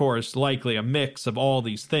is, of course, likely a mix of all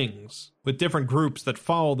these things, with different groups that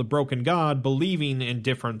follow the broken God believing in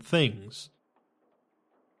different things.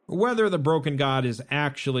 Whether the broken God is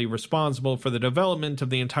actually responsible for the development of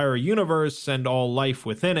the entire universe and all life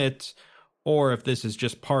within it, or if this is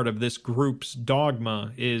just part of this group's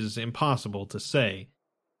dogma, is impossible to say.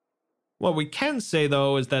 What we can say,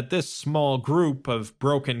 though, is that this small group of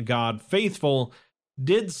broken God faithful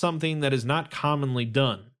did something that is not commonly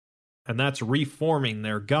done, and that's reforming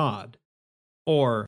their God, or